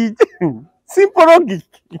 Tewali. Simple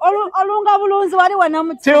logic. Olunga bulunzi wali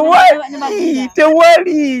wanamu.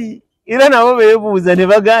 Tewali. Era nabo beebuuza ne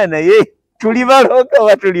bagaana ye tuli balooka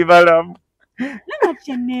wa tuli balamu. Nanga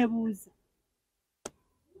kyenneebuuza.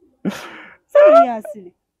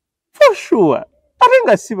 Seriously. For sure. Ate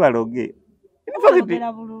nga si baloge.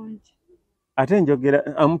 Ate njogera,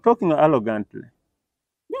 I'm talking arrogantly.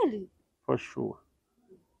 Really? For sure.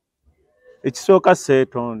 Ekisooka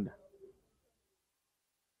seetonda.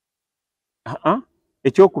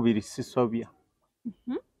 Ekyokubiri sisobya.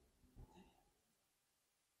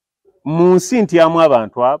 Mu nsi ntyamu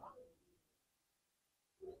abantu abo.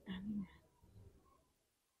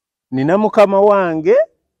 Nina mukama wange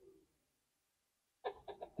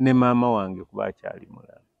ne maama wange kuba akyali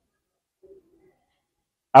mulamu.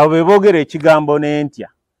 Abo be boogera ekigambo n'entya.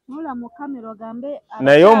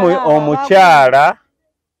 Naye omukyala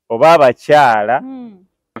oba abakyala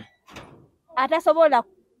atasobola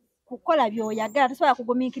kukola by'oyagala, tasobola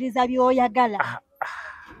kugumiikiriza by'oyagala.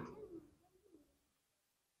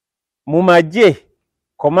 Mu magye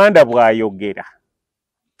komanda bw'ayogera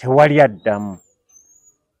tewali addamu.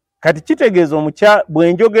 Kati kitegeeza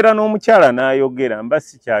bwe njogera n'omukyala n'ayogera mba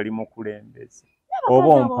sikyali mukulembeze oba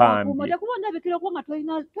ompambye.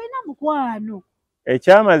 Tolina mukwano.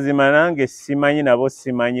 Ekyamazima nange simanyi nabo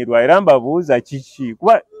simanyirwa era mbabuuza kiki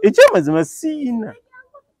kuba ekyamazima siina.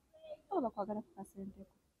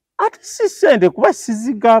 Ate si ssente kuba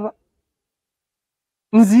sizigaba.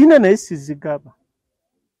 Nziina naye sizigaba.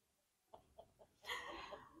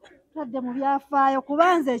 Tadde mu byafaayo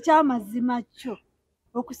kubanza ekyamazima kyo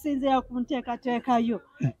okusinziira ku nteekateekayo.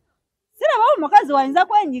 Sirabawo omukazi wayinza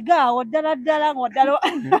kwenyiga awo ddala ddala ng'oddala.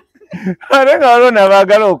 Ate nga waliwo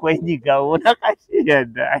nabaagala okwenyigawo nakasiya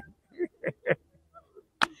ddala.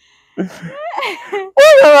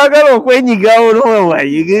 Nabaagala okwenyigawo n'owe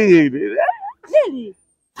wayigirira.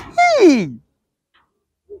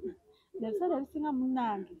 Ebiseera ebisinga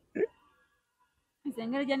munnange nze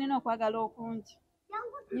engeri gye nina okwagala okungi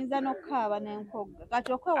nyinza n'okukaaba n'enkogga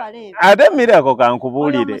kati okwewala ebyo. Ate Miracle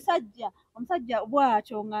kankubuulire. Omusajja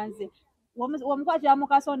bw'atyo nga nze womukwatira mu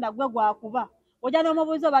kasonda gwe gwakuba Ojja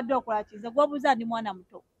n'omubuuza obadde okola ki? Nze gw'obuuza ndi mwana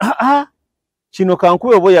muto. Kino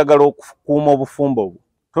kankube oba oyagala okukuuma obufumbo bwo.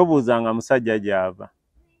 Tobuuzanga musajja gy'ava.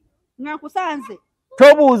 Nga nkusanze.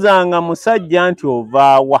 Tobuuzanga musajja nti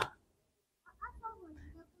ovaawa.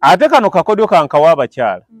 Ate kano kakodyo kankawa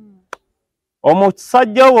abakyala.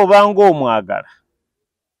 Omusajja wo bw'obanga omwagala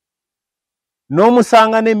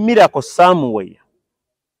n'omusanga ne Miracle somewhere,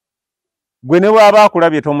 gwe ne bw'aba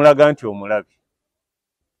akulabye tomulaga nti omulabye.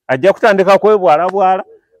 Ajja kutandika kwebwalabwala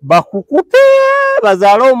bakukute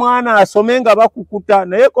bazaale omwana asome nga bakukuta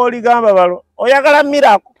naye k'oligamba balo oyagala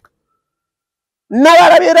Miracle.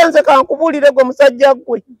 Nabalabye era nze kankubuulire gwe musajja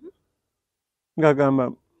gwe.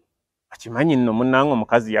 Ngagamba akimanyi nno munnange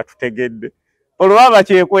omukazi yatutegedde. Olwo aba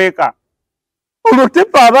kyekweka. Olwo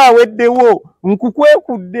tepa aba aweddewo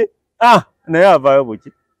nkukwekudde. Naye avaayo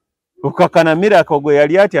buki. Okakana Miracle gwe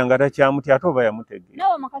yali atya nga takyamutya ate oba yamutegeera.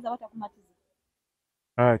 Nawe omukazi abatakumatiza.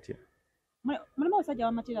 Atya. Mulimu abasajja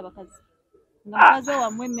abamatira abakazi. Nga mukazi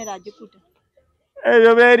wammwe emmere agikuta.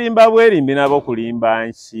 Ebyo beerimba bwerimbi nabo kulimba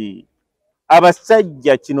nsi.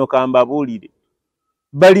 Abasajja kino kambabuulire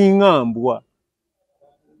balinga mbwa.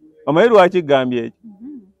 Omanyi lwaki gambye ekyo?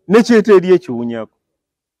 Nekyeta eri ekiwunyako.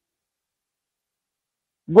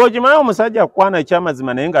 Gw'okimanyi omusajja akukwana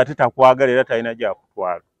ekyamazima naye ng'ate takwagala era talina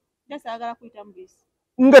gy'akutwala.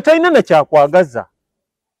 Nga talina na kyakwagaza.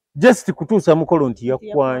 Just kutuusa mukolo nti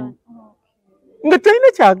yakwanye. Nga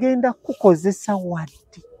talina kyagenda kukozesa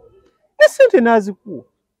wadde. Ne ssente n'azikuwa.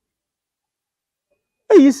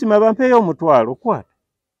 Isma bampeeyo omutwalo kwata.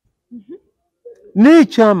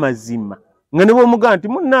 N'ekyamazima nga ne bw'omugamba nti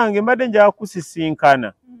munnange mbadde njagala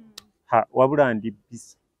kusisinkana. Wabula ndi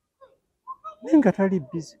busy. Naye nga tali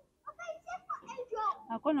busy.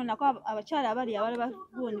 Akono nako abakyala abali abalaba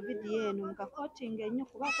gundi vidiyo eno mukakotinga ennyo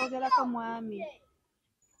kuba akogerako mwami.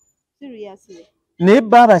 Seriously. Naye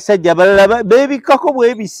bo abasajja abalala beebikkako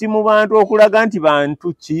bwebisi mu bantu okulaga nti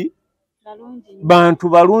bantu ki? Bantu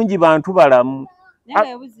balungi, bantu balamu.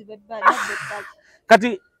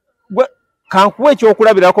 Kati kankuwa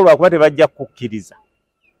ekyokulabirako lwakuba tebajja kukkiriza.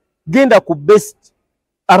 Genda ku best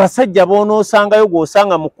abasajja b'onoosangayo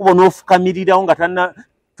gw'osanga mu kkubo n'ofukamirirawo nga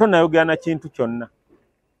tonnayogera na kintu kyonna.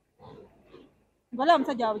 Ngola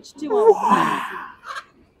omusajja wa bukitiibwa obuvunaanyizibwa.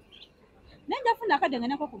 Naye njafuna akadde nga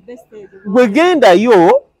nako ku best ezo. Bwe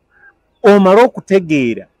gendayo omala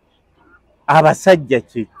okutegeera abasajja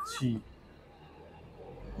kye ki.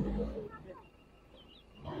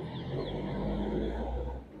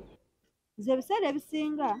 Nze ebiseera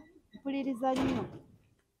ebisinga mpuliriza nnyo.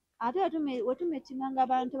 Ate wetumetinganga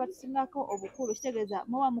abantu batusingako obukulu kitegeeza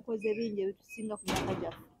muba mukoze bingi ebitusinga ku myaka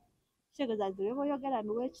gyaffe. Kitegeeza nze bwe boyogera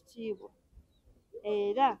nduwa ekitiibwa.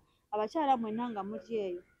 Era abakyala mwenna nga muli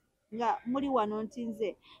eyo nga muli wano nti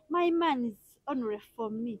nze my man is only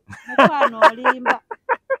for me. Mukwano olimba.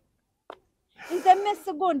 Nze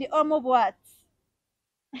Messi gundi omu bwati.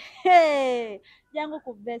 Jangu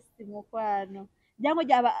ku best mukwano. Jangu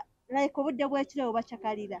gyaba like obudde bw'ekiro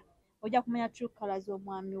obacakalira. Ojja kumanya true colors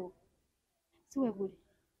omwami wo. Siwe guli.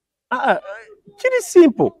 Kiri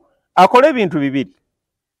simple. Akole ebintu bibiri.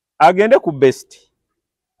 Agende ku best.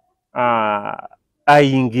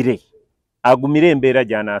 Ayingire. Agumire embeera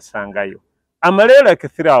gy'anaasangayo. Amale like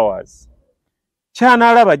 3 hours.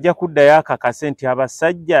 Kyanaalaba ajja kuddayo akakase nti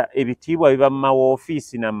abasajja ebitiibwa biba mu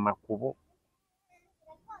mawoofiisi na mu makubo.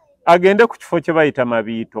 Agende ku kifo kye bayita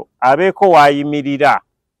Mabiito. Abeeko waayimirira.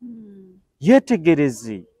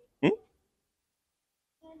 Yeetegereze.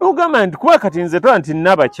 Ogamba nti kuba kati nze tola nti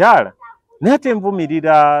nina abakyala naye ate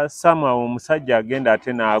nvumirira somehow omusajja agenda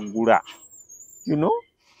ate n'agula. You know?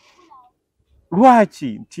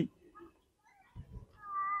 Lwaki nti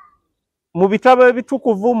mu bitabo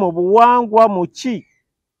ebitukuvu mu buwangwa mu ki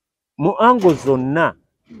mu ango zonna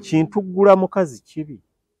kintu ggula mukazi kibi.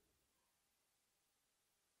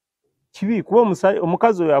 Kibi kuba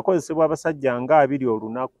omukazi oyo akozesebwa abasajja nga 2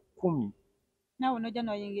 olunaku 10. Nawe nojja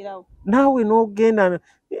noyingirawo. Nawe n'ogenda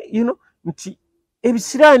nti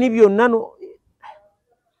ebisiraani byonna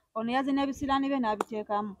ono yazi n'ebisiraani bye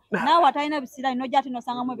n'abiteekamu. Naawe atalina bisiraani nojja ate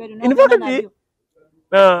nosangamu ebyeru n'ogenda nabyo.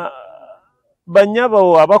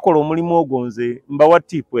 Bannyabo abakola omulimu ogwo nze mbawa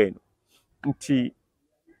ttiipu eno nti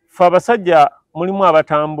ffe abasajja mulimu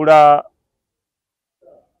abatambula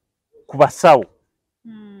ku basawo.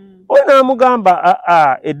 Oyo n'amugamba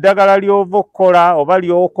eddagala ly'ova okukola oba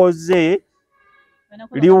ly'okoze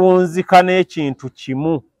liwunzika n'ekintu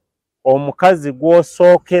kimu. Omukazi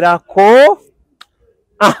gw'osookerako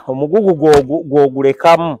omugugu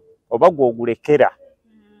gw'ogulekamu oba gw'ogulekera.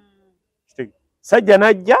 Sajja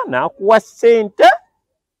najja n'akuwa ssente.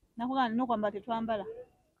 Nakugamba n'okwambala tetwambala.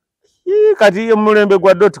 Kati omulembe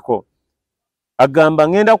gwa .com agamba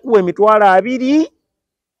ngenda kuwa emitwalo 2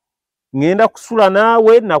 ngenda kusula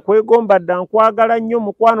naawe nakwegomba dda nkwagala nnyo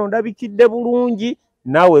mukwano ndabikidde bulungi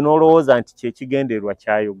naawe n'olowooza nti kyekigendererwa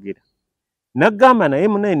kyayogera. Nagamba naye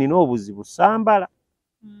munaye nina obuzibu sambala.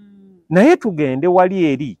 Naye tugende wali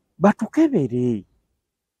eri batukebere.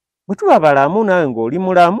 Bwe tuba balamu nawe ng'oli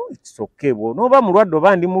mulamu ekisooke bw'onooba mulwadde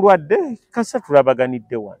oba ndi mulwadde kasa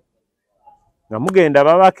tulabaganidde wano. Nga mugenda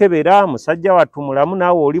babakebera musajja wattu mulamu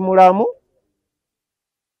naawe oli mulamu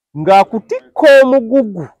ng'akutikka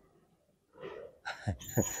omugugu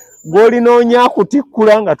gw'olinoonya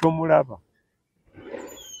akutikkula nga tomulaba.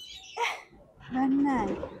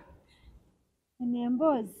 Bannange eno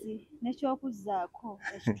emboozi n'ekyokuzzaako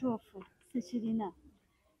ekituufu sikirina.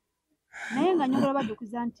 Naye nga nyogola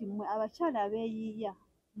baddukuza nti mmwe abakyala abeeyiiya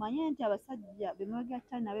manye nti abasajja be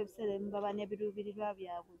mwegatta nabo ebiseera ebimu baba n'ebiruubirirwa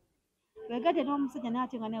byabwe. Weegatte n'omusajja naye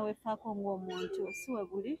ate nga nawe weefaako ng'omuntu si we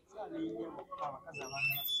guli.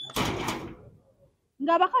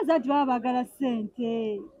 Ng'abakazi ati baba baagala ssente.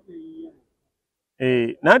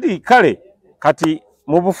 Nanti kale kati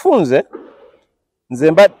mu bufunze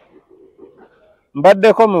nze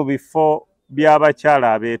mbaddeko mu bifo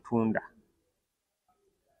by'abakyala abeetunda.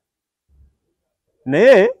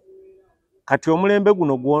 Naye kati omulembe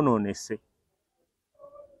guno gwonoonese.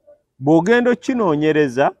 Bw'ogenda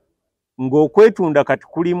okinoonyereza ng'okwetunda kati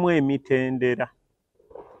kulimu emitendera.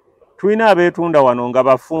 Tulina abeetunda wano nga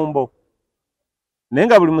bafumbo. Naye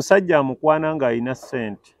nga buli musajja amukwana ng'alina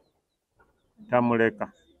ssente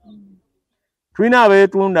tamuleka. Tulina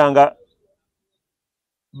abeetunda nga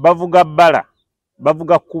bavuga bbala,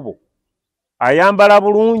 bavuga kkubo. Ayambala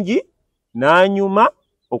bulungi n'anyuma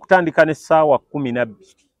okutandika n'essaawa 12.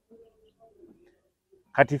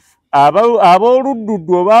 Kati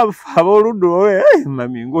ab'oluddudu oba ab'oluddu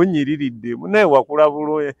mami ng'onyiriridde naye wakula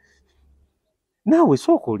bulwe. Naawe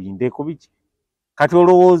sooka olindeko biki. Kati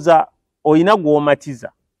olowooza oyina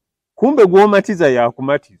gw'omatiza. Kumbe gw'omatiza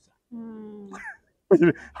yakumatiza.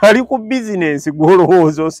 Ali ku bizinensi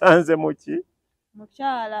gw'olowooza osanze mu ki?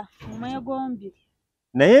 Mukyala omwegombye.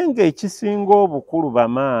 Naye ng'ekisinga obukulu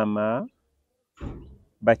bamaama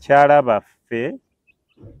bakyala baffe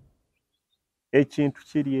ekintu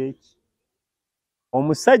kiri eki.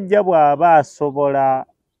 Omusajja bw'aba asobola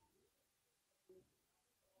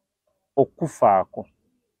okufaako,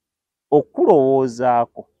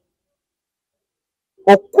 okulowoozaako,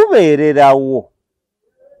 okubeererawo,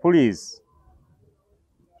 please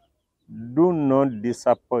do not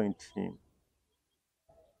disappoint him.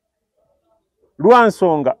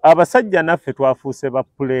 Lwansonga abasajja naffe twafuuse ba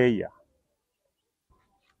puleeya.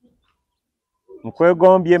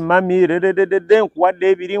 Nkwegombye mami redededede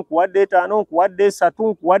nkuwadde 2 nkuwadde 5 nkuwadde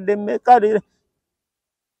 3 nkuwadde mmeka.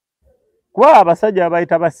 Kuba abasajja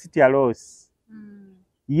abayita ba city alos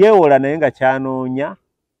yeewola naye nga kyanoonya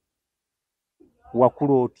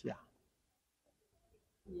wakula otya.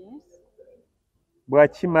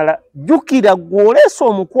 Bw'akimala jjukira gw'oleesa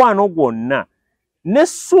omukwano gwonna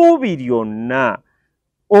n'essuubi lyonna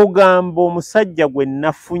ogamba omusajja gwe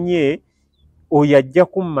nafunye oyo ajja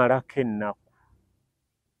kummalako ennaku.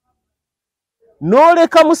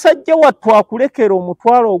 N'oleka musajja wattu akulekera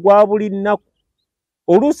omutwalo ogwa buli nnaku.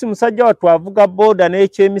 Oluusi musajja wattu avuga booda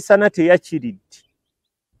n'ekyemisana teyakiridde.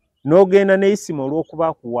 N'ogenda ne Isma olw'okuba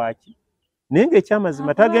akuwaaki. Naye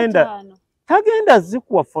ng'ekyamazima tagenda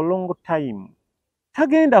zikuwa for long time.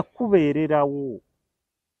 Tagenda kubeererawo.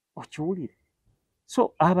 Okiwulire?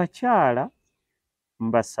 So abakyala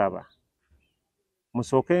mbasaba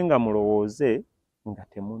musooke nga mulowooze nga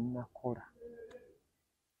temunnakola.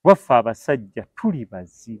 Waffe abasajja tuli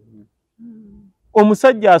bazibu.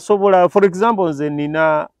 Omusajja asobola, for example nze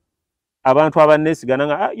nina abantu abanneesigana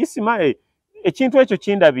nga Isma ekintu ekyo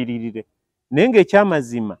kindabiririre. Naye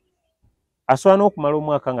ng'ekyamazima asobola n'okumala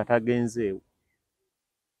omwaka nga tagenzeewo.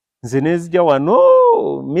 Nze neezija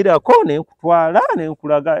wano mirako nenkutwala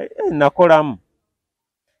nenkulaga nakolamu.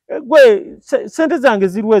 Gwe sente zange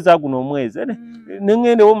ziriwo eza guno omwezi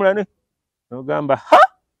neŋŋendewo omulala n'ogamba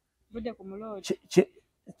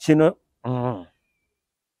kino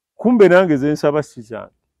kumbe nange ze nsaba si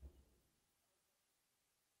zange.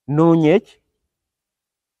 Noonya eki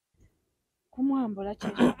kumwambula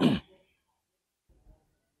kiri.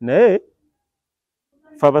 Naye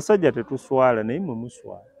ffe abasajja tetuswala naye mwe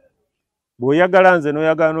muswala. Bw'oyagala nze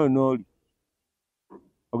n'oyagala n'oli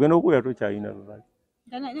ogenda okuwulira tokyalina bbali.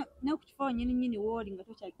 Ne ku kifo nnyini w'oli nga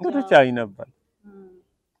tokyalina bbali.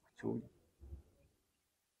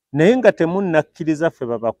 Naye nga temunnakkiriza ffe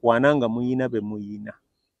babakwana nga muyina be muyina.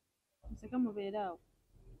 Museke mubeeraawo.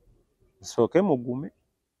 Musooke mugume.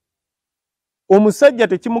 omusajja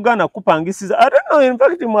tekimugana kupangisiza ate no in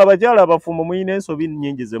fact mu abakyala abafumbo muyina ensobi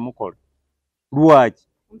nnyingi ze mukola. Lwaki?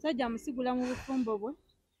 Omusajja amusigula mu bufumbo bwe.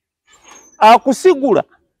 Akusigula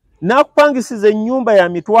n'akupangisiza ennyumba ya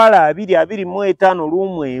mitwalo 225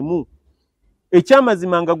 luumu emu.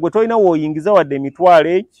 Ekyamazima nga gwe tolina w'oyingiza wadde emitwalo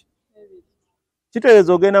eki.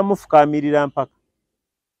 Kitegeeza ogenda mufukaamirira mpaka.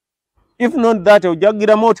 If not that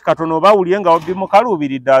ojagiramu oti katono bawulire nga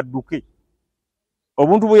bimukaluubiridde adduke.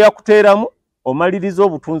 Obuntu bwe yakuteeramu omaliriza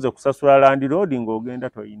obutunze kusasula landiroodi ng'ogenda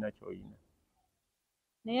toyina kyoyina.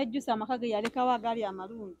 Naye jjusa amaka ge yalekawo agali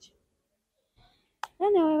amalungi.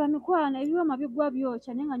 Anyway, bamikwano ebiwama bigwa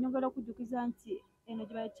byokya naye nga nyongera okujjukiza nti eno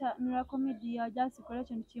gye bayita Miracle Media, just kola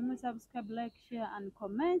ekintu kimu, subscribe, like, share and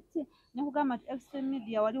comment. Ne kugamba nti Extreme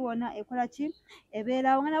Media wali wona ekola ki?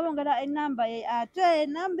 Ebeerawo nga nabongera ennamba ate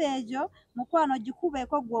ennamba ejo mukwano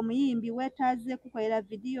gikubeeko gwe omuyimbi weetaaze kukolera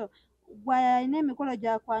vidiyo gw'alina emikolo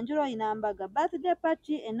gya kwanjula oyinambaga birthday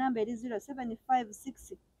party ennamba eri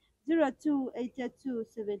 0756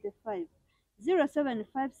 028275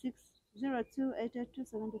 0756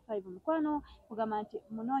 028275. Mukwano kugamba nti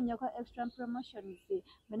munoonyeko extra promotions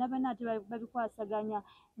bena ate babikwasaganya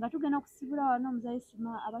nga tugenda okusibula wano omuzayi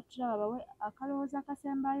Isma abatulaba bawe akalowoozo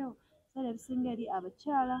akasembayo sala ebisinga eri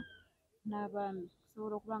abakyala n'abaami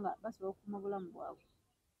kusobola okuba nga basobola okukuuma obulamu bwabwe.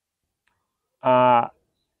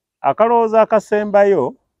 Akalowoozo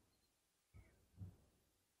akasembayo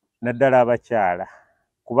naddala abakyala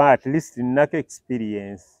kuba at least nnako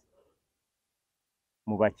experience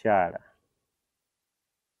mu bakyala.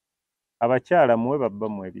 Abakyala muwe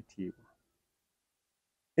babbamu ebitiibwa.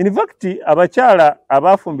 In fact abakyala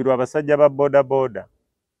abaafumbirwa abasajja ba boda boda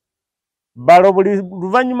balo buli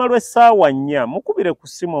luvannyuma lw'essaawa 4 mukubire ku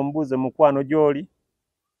ssimu omubuuze mukwano gy'oli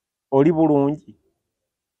oli bulungi.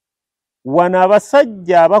 Wano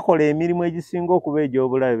abasajja abakola emirimu egisinga okuba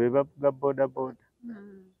egy'obulabe be bavuga boda boda.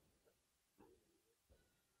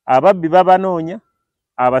 Ababbi babanoonya,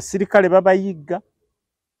 abasirikale babayigga,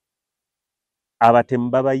 abatemu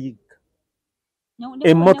babayigga.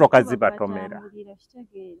 Emmotoka zibatomera.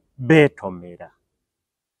 Beetomera.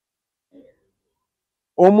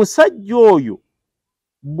 Omusajja oyo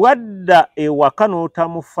bwadda ewaka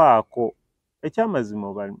n'otamufaako ekyamazima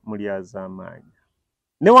oba mulyazaamaanyi.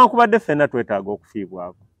 Newankubadde ffenna twetaaga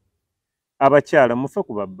okufiibwako. Abakyala mufe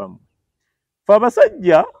ku babbamu. Ffe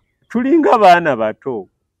abasajja tulinga baana bato.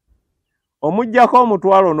 Omuggyako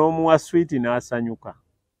omutwalo n'omuwa switi n'asanyuka.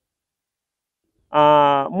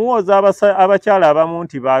 Muwoza abakyala abamu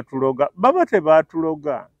nti baatuloga. Baba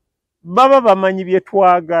tebaatuloga. Baba bamanyi bye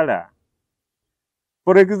twagala.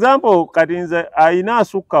 For example, kati nze ayina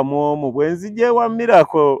asukka mu omu bwe nzija ewa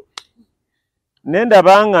Miracle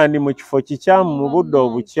nendaba nga ndi mu kifo kikyamu mu budde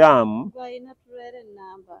obukyamu.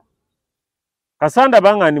 Kasanda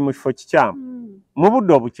banga ndi mu kifo kikyamu mu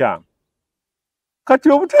budde obukyamu. Kati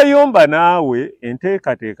obutayomba naawe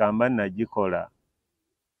enteekateeka mba nagikola.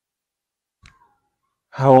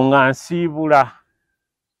 Awo nga nsiibula.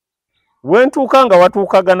 We ntuuka nga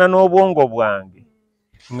watuukagana n'obwongo bwange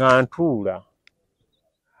nga ntuula.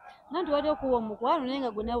 Nanti wali okuwa omukwano naye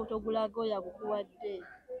nga gwe nawe togulaga oyo agukuwadde.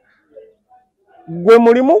 Gwe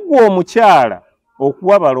mulimu gwe omukyala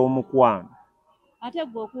okuwabala omukwano. Ate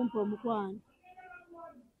gwe okumpa omukwano.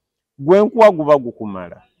 Gwe nkuwa guba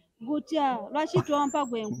gukumala. Gutya lwaki tompa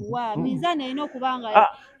gwe nkuwa? Mizaani erina okuba nga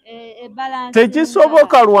ebalansi.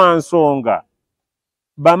 Tekisoboka lwa nsonga.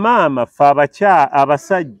 Bamaama ffe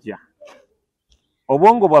abasajja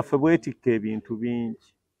obwongo bwaffe bwetikka ebintu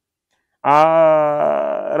bingi.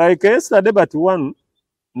 Like yesterday but one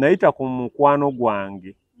nayita ku mukwano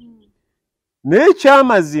gwange. Naye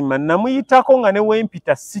ekyamazima namuyitako nga ne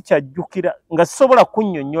wempita sikyajjukira nga sisobola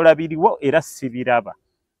kunnyonnyola biriwo era sibiraba.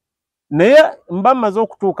 Naye mba mmaze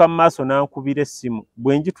okutuuka mu maaso n'ankubira essimu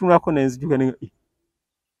bwe ngitunulako nenzijjukira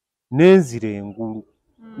nenzira engulu.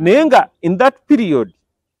 Naye nga in that period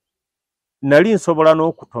nali nsobola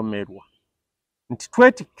n'okutomerwa nti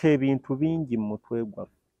twetikka ebintu bingi mu mutwe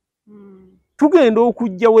gwaffe. Tugenda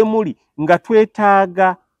okujja we muli nga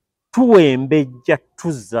twetaaga tuwembejja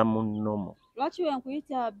tuzza mu nnomo. Lwaki we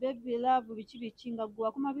nkuyita baby love biki nga gwe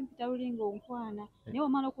wakoma bimpita lulinga onkwana naye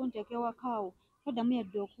omala okunteeka ewakaawo toddamu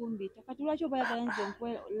yadde okumbita. Kati lwaki oba oyagala nze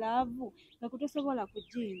nkwe laavu nga kutosobola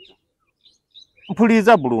kujinja?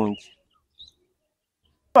 Mpuliriza bulungi.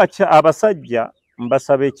 Abasajja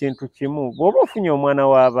mbasaba ekintu kimu, bw'oba ofunye omwana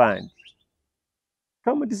w'abandi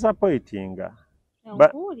tomudisappointinga.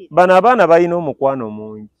 Bano abaana balina omukwano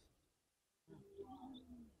mungi.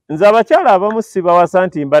 Nze abakyala abamu sibawasa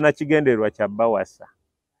nti mba na kigendererwa kya bbawasa.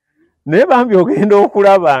 Naye bambi ogenda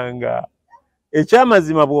okulabanga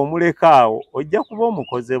ekyamazima bw'omuleka awo ojja kuba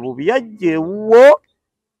omukoze bubi yajja ewuwo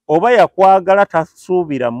oba yakwagala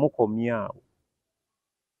tasuubira mukomyawo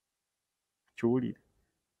kiwulire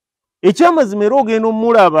ekyamazima era ogenda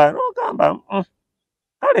omulaba n'ogamba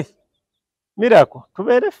kale mirako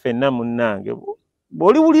tubeere ffenna munnange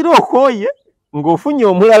bw'oliwulira okooye ng'ofunye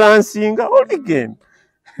omulala nsinga oligenda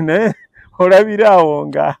naye olabira awo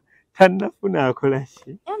nga tannafuna akola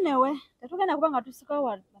ki anyway tetugenda kuba nga tusikawo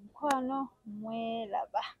wadde mukwano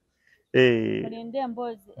mweraba mulinde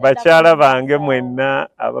emboozi bakyala bange mwenna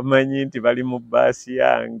abamanyi nti bali mu bbaasi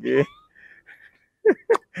yange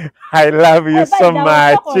I love you so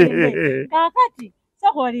much kaakati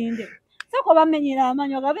soko olinde soko bamenyera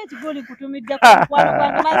amanyi ogambe nti guli kutumidde ku mukwano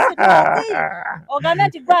gwange masitwazi ogambe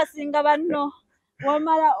nti gwasinga banno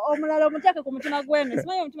wamala omulala omuteeke ku mutima gweno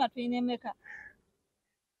simanyi omutima tulina emeka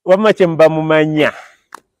wamma kyemba mumanya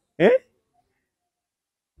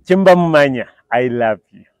kyemba mumanya I love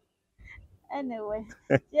you anyway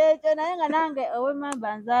kyekyo naye nga nange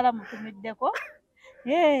owemamba nzaala mutumiddeko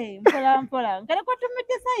mpola mpola nkale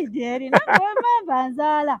kutumidde saidi eri nange owemamba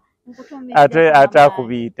nzaala nkutumidde ate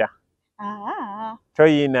akubiyita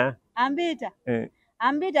toyina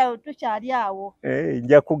ambiita tukyali awo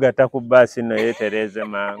nja kugata ku bbaasi no yeetereze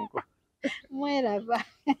mangu mweraba